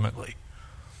 death ultimately.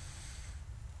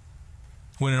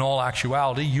 When in all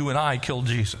actuality, you and I killed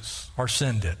Jesus. Our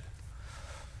sin did.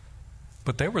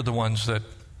 But they were the ones that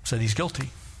said he's guilty.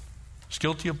 He's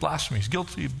guilty of blasphemy. He's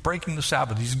guilty of breaking the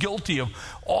Sabbath. He's guilty of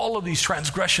all of these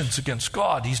transgressions against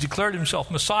God. He's declared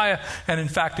himself Messiah. And in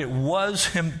fact, it was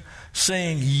him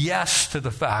saying yes to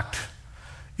the fact,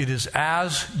 it is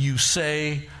as you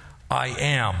say, I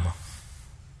am.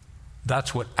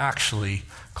 That's what actually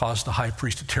caused the high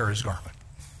priest to tear his garment.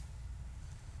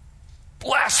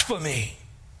 Blasphemy!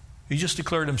 He just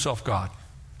declared himself God.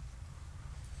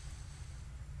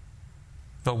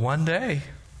 But one day,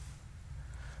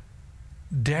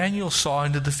 Daniel saw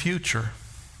into the future,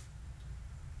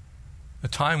 a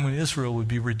time when Israel would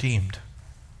be redeemed,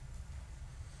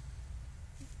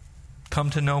 come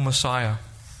to know Messiah.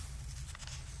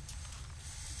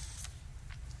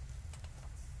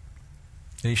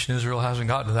 Nation Israel hasn't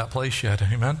gotten to that place yet.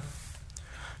 Amen?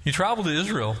 You travel to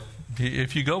Israel,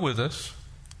 if you go with us,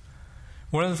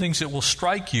 one of the things that will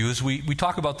strike you is we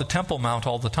talk about the Temple Mount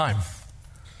all the time.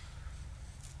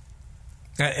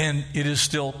 And it is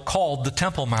still called the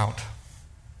Temple Mount.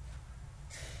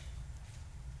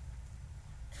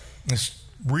 It's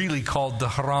really called the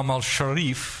Haram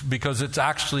al-Sharif because it's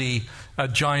actually a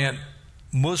giant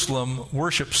Muslim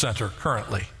worship center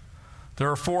currently. There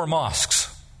are 4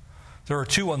 mosques. There are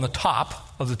 2 on the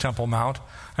top of the Temple Mount,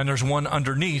 and there's one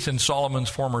underneath in Solomon's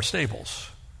former stables.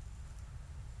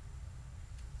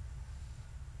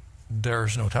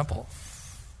 There's no temple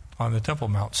on the Temple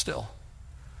Mount still.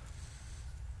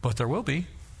 But there will be.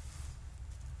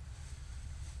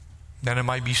 And it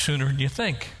might be sooner than you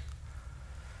think.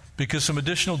 Because some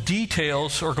additional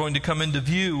details are going to come into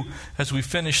view as we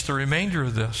finish the remainder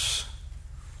of this.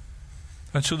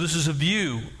 And so this is a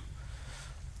view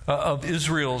of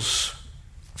Israel's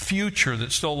future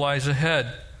that still lies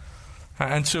ahead.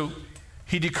 And so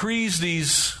he decrees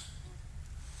these,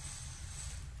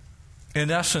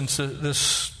 in essence,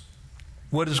 this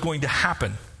what is going to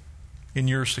happen in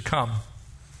years to come.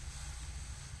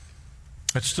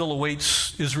 It still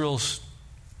awaits Israel's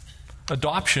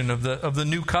adoption of the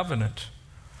new covenant.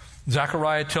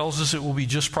 Zechariah tells us it will be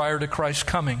just prior to Christ's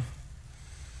coming.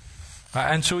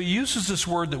 And so he uses this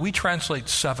word that we translate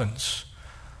sevens.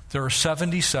 There are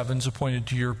 77s appointed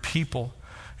to your people.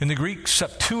 In the Greek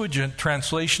Septuagint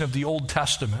translation of the Old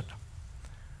Testament,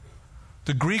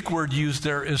 the Greek word used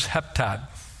there is heptad.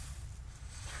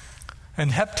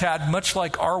 And heptad, much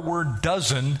like our word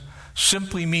dozen,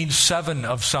 simply means 7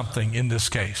 of something in this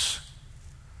case.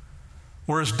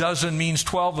 Whereas dozen means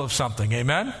 12 of something.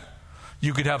 Amen?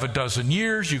 You could have a dozen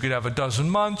years, you could have a dozen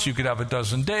months, you could have a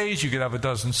dozen days, you could have a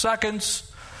dozen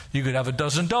seconds, you could have a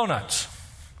dozen donuts.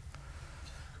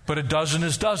 But a dozen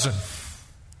is dozen.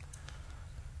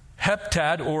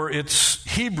 Heptad, or its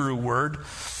Hebrew word,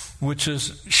 which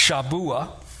is Shabua,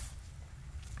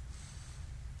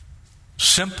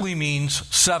 simply means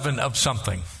 7 of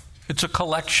something. It's a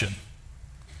collection.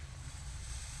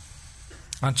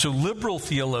 And so liberal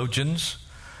theologians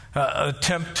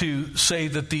attempt to say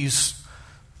that these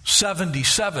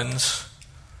 77s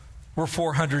were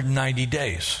 490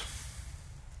 days.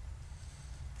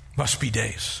 Must be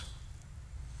days.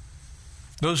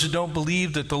 Those who don't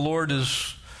believe that the Lord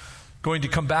is going to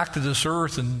come back to this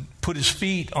earth and put his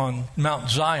feet on Mount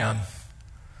Zion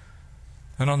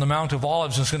and on the Mount of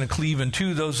Olives is going to cleave in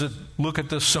two. Those that look at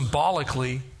this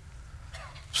symbolically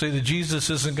say that Jesus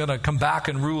isn't going to come back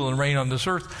and rule and reign on this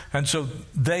earth. And so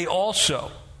they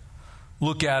also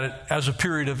look at it as a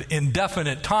period of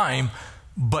indefinite time,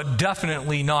 but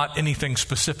definitely not anything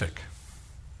specific.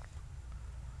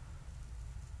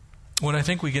 When I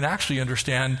think we can actually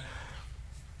understand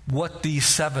what these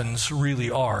sevens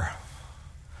really are.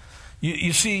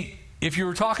 You see, if you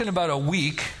were talking about a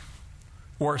week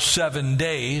or 7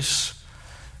 days,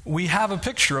 we have a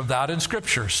picture of that in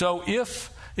Scripture. So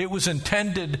if it was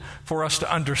intended for us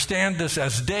to understand this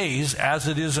as days, as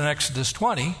it is in Exodus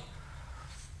 20,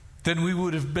 then we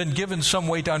would have been given some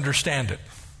way to understand it.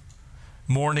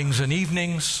 Mornings and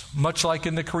evenings, much like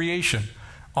in the creation.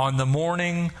 On the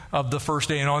morning of the first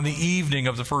day and on the evening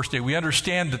of the first day. We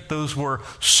understand that those were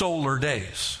solar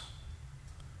days.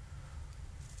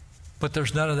 But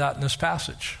there's none of that in this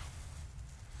passage.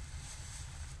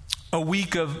 A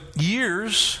week of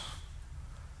years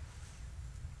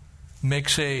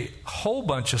makes a whole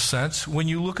bunch of sense when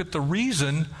you look at the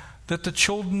reason that the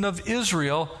children of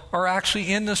Israel are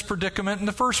actually in this predicament in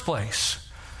the first place.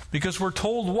 Because we're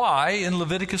told why in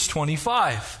Leviticus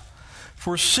 25.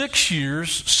 For 6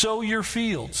 years sow your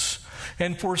fields,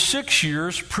 and for 6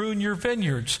 years prune your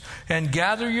vineyards, and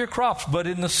gather your crops. But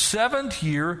in the 7th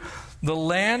year the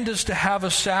land is to have a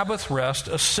Sabbath rest,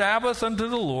 a Sabbath unto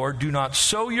the Lord. Do not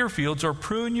sow your fields or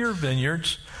prune your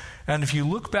vineyards. And if you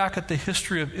look back at the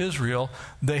history of Israel,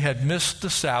 they had missed the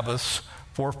Sabbaths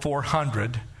for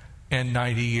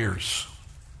 490 years.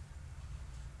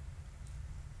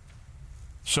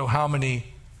 So how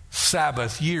many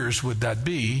Sabbath years would that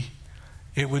be?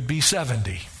 It would be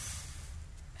 70.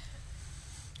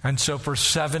 And so for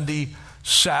 70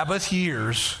 Sabbath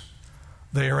years,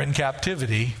 they are in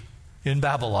captivity in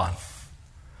Babylon.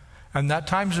 And that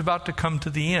time's about to come to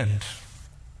the end.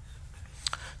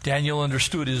 Daniel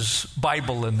understood his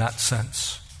Bible in that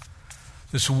sense.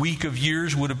 This week of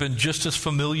years would have been just as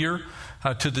familiar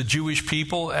to the Jewish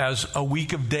people as a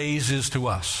week of days is to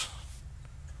us.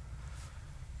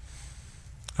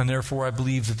 And therefore, I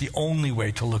believe that the only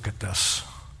way to look at this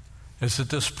is that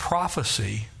this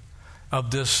prophecy of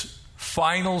this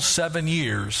final 7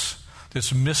 years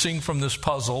that's missing from this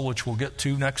puzzle, which we'll get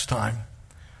to next time,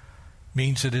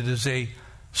 means that it is a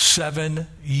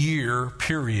 7-year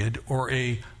period or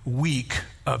a week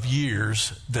of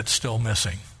years that's still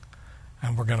missing.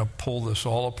 And we're going to pull this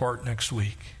all apart next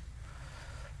week.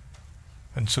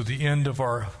 And so the end of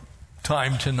our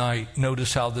time tonight,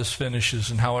 notice how this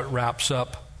finishes and how it wraps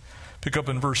up. Pick up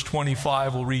in verse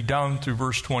 25, we'll read down through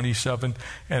verse 27,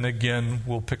 and again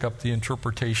we'll pick up the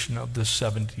interpretation of the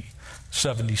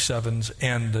 77s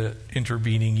and the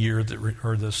intervening year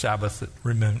or the Sabbath that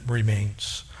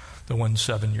remains, the 1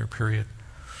 7-year period.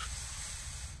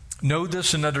 Know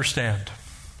this and understand.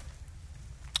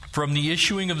 From the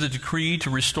issuing of the decree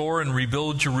to restore and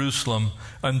rebuild Jerusalem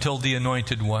until the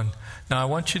Anointed One. Now I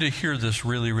want you to hear this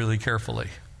really, really carefully.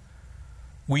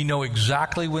 We know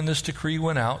exactly when this decree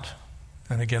went out.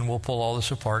 And again, we'll pull all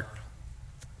this apart.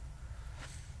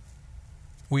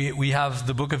 We have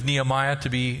the book of Nehemiah to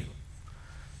be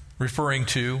referring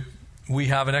to. We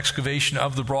have an excavation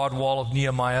of the broad wall of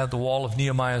Nehemiah. The wall of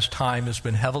Nehemiah's time has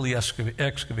been heavily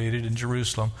excavated in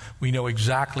Jerusalem. We know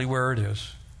exactly where it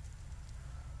is.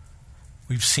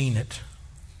 We've seen it.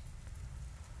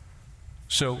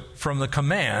 So from the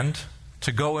command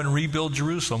to go and rebuild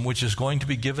Jerusalem, which is going to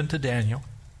be given to Daniel,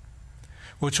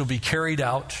 which will be carried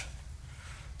out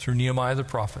through Nehemiah the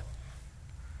prophet.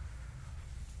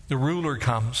 The ruler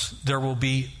comes. There will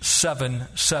be 7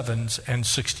 sevens and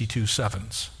 62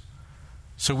 sevens.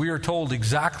 So we are told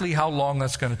exactly how long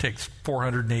that's going to take,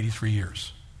 483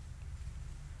 years.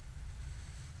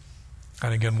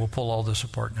 And again, we'll pull all this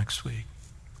apart next week.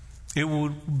 It will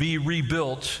be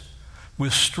rebuilt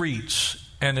with streets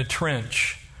and a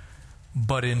trench,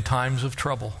 but in times of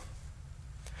trouble.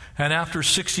 And after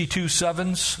 62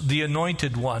 sevens, the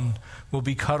Anointed One will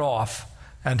be cut off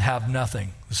and have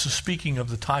nothing. This is speaking of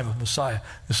the time of Messiah.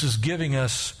 This is giving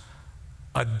us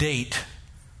a date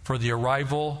for the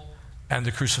arrival and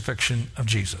the crucifixion of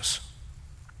Jesus.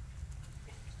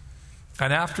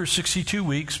 And after 62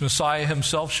 weeks, Messiah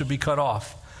himself should be cut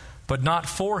off, but not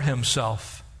for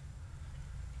himself.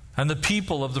 And the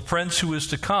people of the prince who is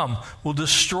to come will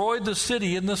destroy the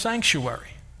city and the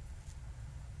sanctuary.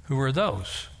 Who are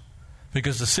those?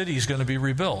 Because the city is going to be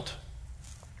rebuilt.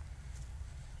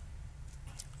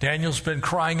 Daniel's been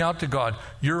crying out to God,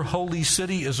 your holy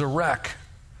city is a wreck.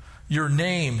 Your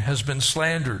name has been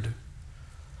slandered.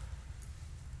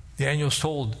 Daniel's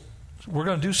told, we're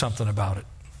going to do something about it.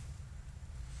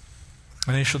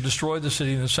 And they shall destroy the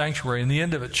city and the sanctuary, and the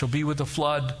end of it shall be with a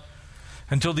flood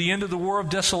until the end of the war of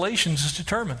desolations is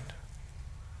determined.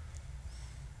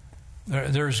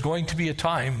 There's going to be a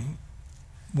time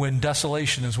when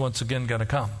desolation is once again going to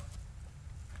come.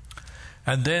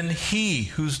 And then he,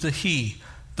 who's the he?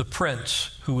 The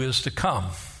prince who is to come.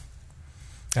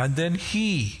 And then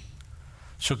he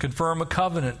shall confirm a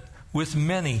covenant with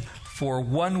many for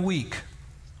 1 week.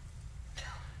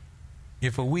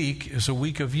 If a week is a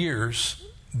week of years,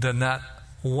 then that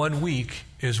 1 week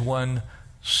is 1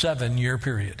 7-year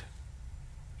period.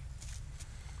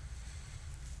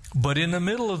 But in the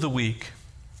middle of the week,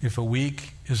 if a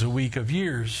week is a week of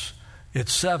years,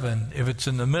 it's 7. If it's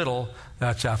in the middle,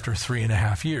 that's after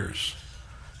 3.5 years.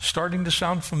 Starting to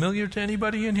sound familiar to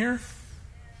anybody in here?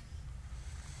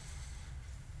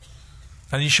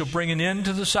 And he shall bring an end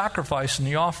to the sacrifice and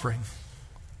the offering.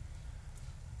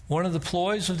 One of the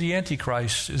ploys of the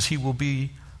Antichrist is he will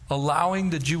be allowing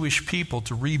the Jewish people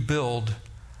to rebuild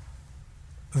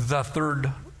the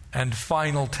third and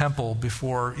final temple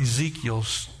before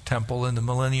Ezekiel's temple in the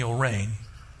millennial reign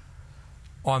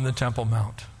on the Temple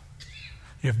Mount.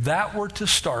 If that were to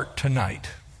start tonight,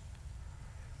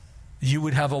 you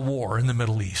would have a war in the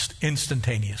Middle East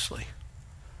instantaneously.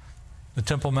 The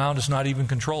Temple Mount is not even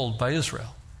controlled by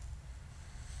Israel.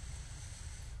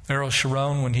 Ariel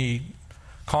Sharon, when he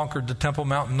conquered the Temple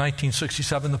Mount in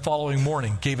 1967, the following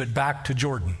morning gave it back to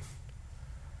Jordan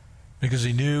because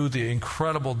he knew the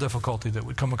incredible difficulty that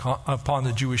would come upon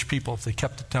the Jewish people if they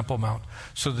kept the Temple Mount.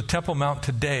 So the Temple Mount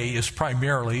today is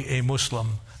primarily a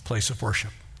Muslim place of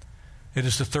worship. It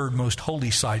is the third most holy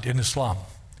site in Islam,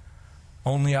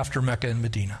 only after Mecca and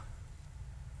Medina.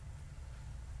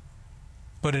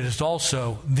 But it is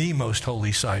also the most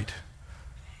holy site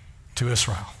to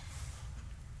Israel.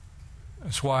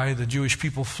 That's why the Jewish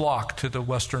people flock to the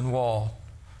Western Wall,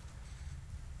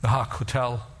 the Haq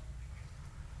Hotel.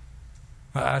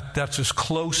 That's as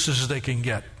close as they can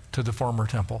get to the former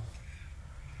temple.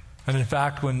 And in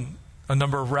fact, when a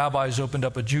number of rabbis opened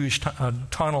up a Jewish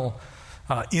tunnel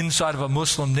inside of a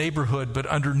Muslim neighborhood, but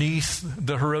underneath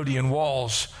the Herodian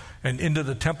walls and into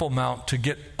the Temple Mount to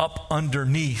get up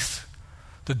underneath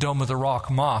the Dome of the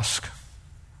Rock Mosque,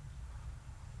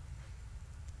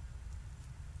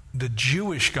 the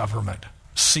Jewish government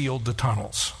sealed the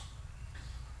tunnels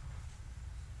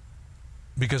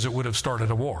because it would have started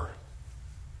a war.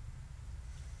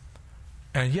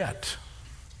 And yet,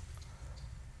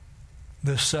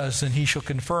 this says, and he shall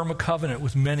confirm a covenant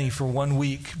with many for 1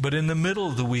 week, but in the middle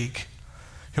of the week,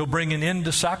 he'll bring an end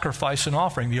to sacrifice and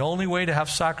offering. The only way to have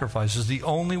sacrifices, the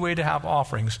only way to have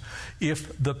offerings,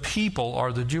 if the people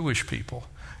are the Jewish people,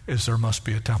 is there must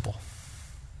be a temple.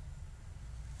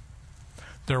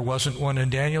 There wasn't one in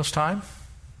Daniel's time.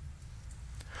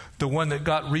 The one that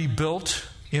got rebuilt,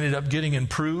 ended up getting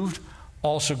improved,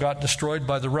 also got destroyed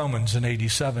by the Romans in AD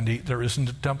 70. There isn't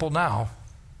a temple now.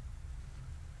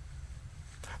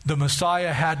 The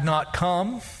Messiah had not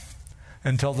come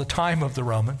until the time of the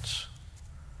Romans.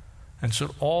 And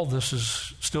so all this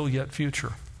is still yet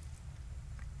future.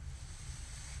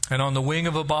 And on the wing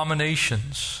of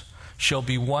abominations shall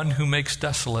be one who makes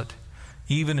desolate,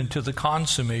 even into the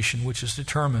consummation which is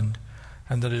determined,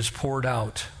 and that is poured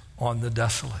out on the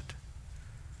desolate.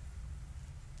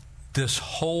 This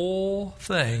whole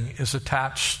thing is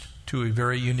attached to a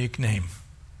very unique name.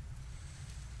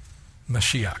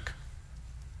 Mashiach,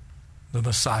 the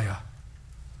Messiah,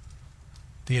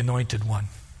 the Anointed One,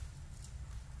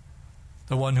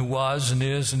 the one who was and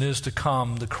is to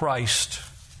come, the Christ,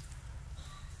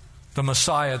 the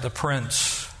Messiah, the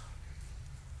Prince.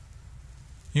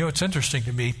 You know, it's interesting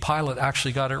to me, Pilate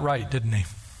actually got it right, didn't he?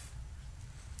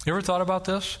 You ever thought about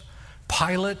this?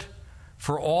 Pilate,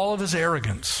 for all of his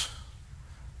arrogance,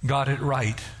 got it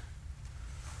right.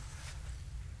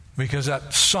 Because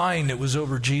that sign that was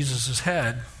over Jesus'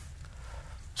 head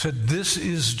said, "This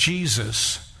is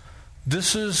Jesus.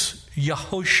 This is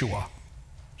Yahushua.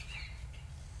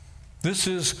 This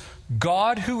is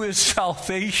God who is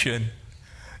salvation,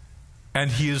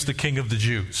 and he is the King of the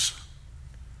Jews."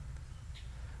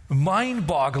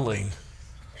 Mind-boggling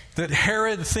that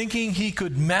Herod, thinking he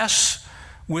could mess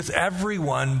with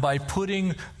everyone by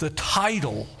putting the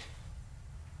title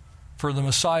for the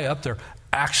Messiah up there,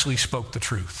 actually spoke the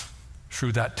truth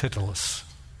through that titulus,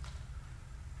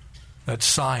 that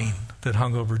sign that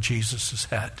hung over Jesus'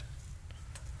 head.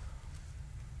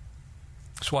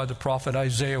 That's why the prophet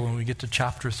Isaiah, when we get to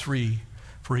chapter 3,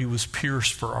 for he was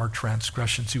pierced for our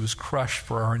transgressions, he was crushed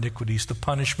for our iniquities. The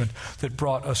punishment that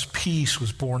brought us peace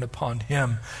was borne upon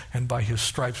him, and by his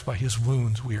stripes, by his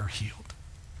wounds, we are healed.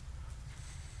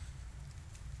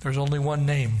 There's only one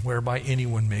name whereby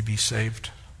anyone may be saved.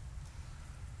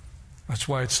 That's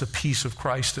why it's the peace of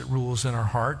Christ that rules in our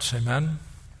hearts. Amen?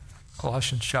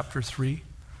 Colossians chapter 3.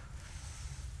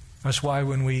 That's why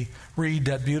when we read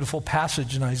that beautiful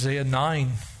passage in Isaiah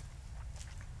 9,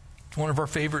 it's one of our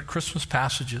favorite Christmas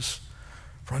passages.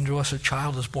 For unto us a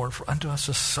child is born, for unto us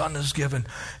a son is given,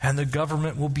 and the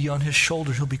government will be on his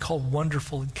shoulders. He'll be called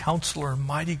Wonderful and Counselor and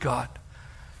Mighty God.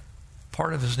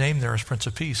 Part of his name there is Prince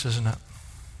of Peace, isn't it?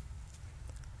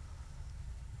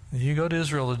 You go to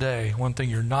Israel today, one thing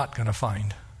you're not going to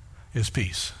find is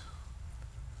peace.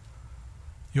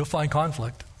 You'll find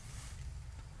conflict.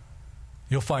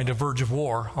 You'll find a verge of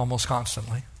war almost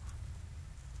constantly.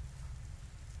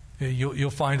 You'll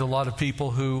find a lot of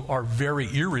people who are very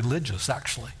irreligious,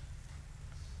 actually.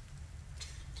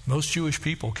 Most Jewish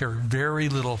people care very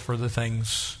little for the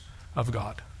things of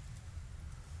God.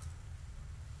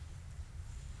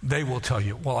 They will tell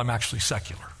you, well, I'm actually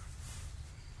secular.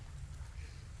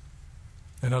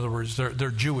 In other words, they're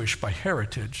Jewish by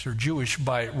heritage. They're Jewish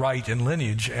by right and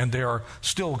lineage, and they are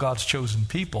still God's chosen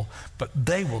people. But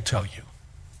they will tell you,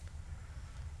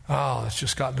 oh, it's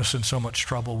just gotten us in so much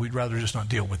trouble, we'd rather just not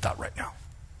deal with that right now.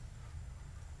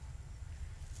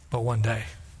 But one day,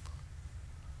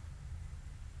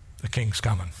 the king's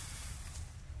coming.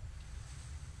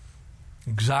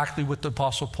 Exactly what the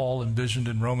Apostle Paul envisioned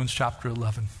in Romans chapter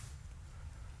 11.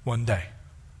 One day,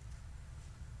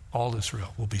 all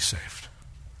Israel will be saved.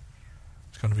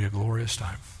 It's going to be a glorious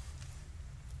time.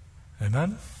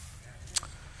 Amen?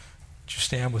 Would you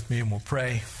stand with me and we'll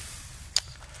pray?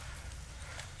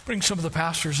 Bring some of the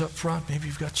pastors up front. Maybe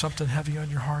you've got something heavy on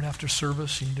your heart after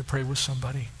service. You need to pray with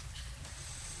somebody.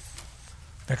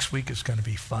 Next week is going to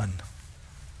be fun.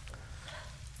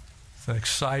 It's an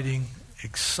exciting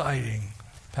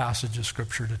passage of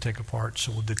Scripture to take apart.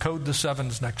 So we'll decode the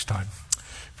sevens next time.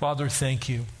 Father, thank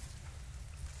you.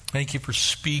 Thank you for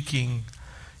speaking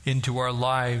into our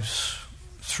lives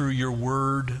through your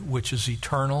word, which is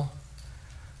eternal.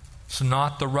 It's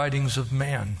not the writings of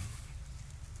man.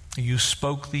 You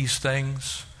spoke these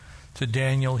things to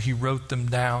Daniel. He wrote them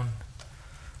down.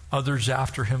 Others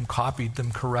after him copied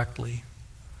them correctly.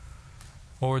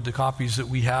 Lord, the copies that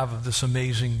we have of this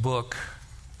amazing book,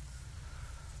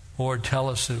 Lord, tell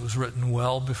us that it was written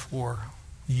well before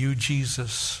you,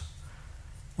 Jesus,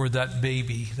 were that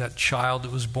baby, that child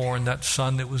that was born, that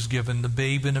son that was given, the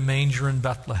babe in a manger in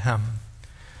Bethlehem.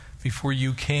 Before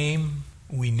you came,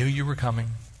 we knew you were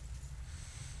coming.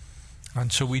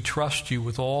 And so we trust you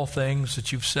with all things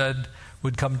that you've said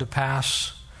would come to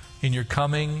pass in your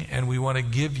coming, and we want to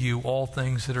give you all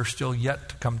things that are still yet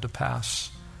to come to pass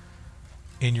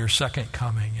in your second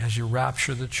coming as you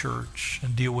rapture the church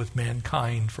and deal with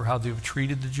mankind for how they've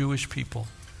treated the Jewish people,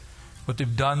 what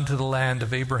they've done to the land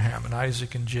of Abraham and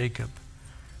Isaac and Jacob,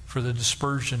 for the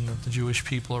dispersion of the Jewish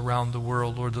people around the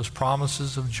world. Lord, those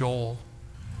promises of Joel,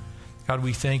 God,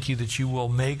 we thank you that you will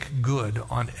make good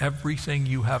on everything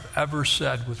you have ever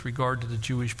said with regard to the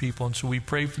Jewish people. And so we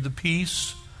pray for the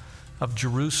peace of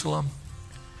Jerusalem.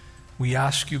 We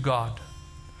ask you, God,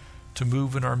 to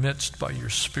move in our midst by your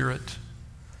Spirit.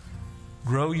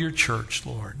 Grow your church,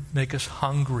 Lord. Make us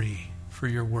hungry for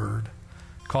your word.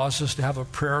 Cause us to have a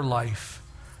prayer life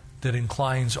that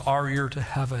inclines our ear to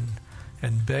heaven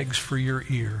and begs for your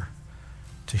ear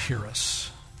to hear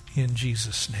us. In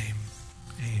Jesus' name,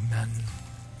 amen.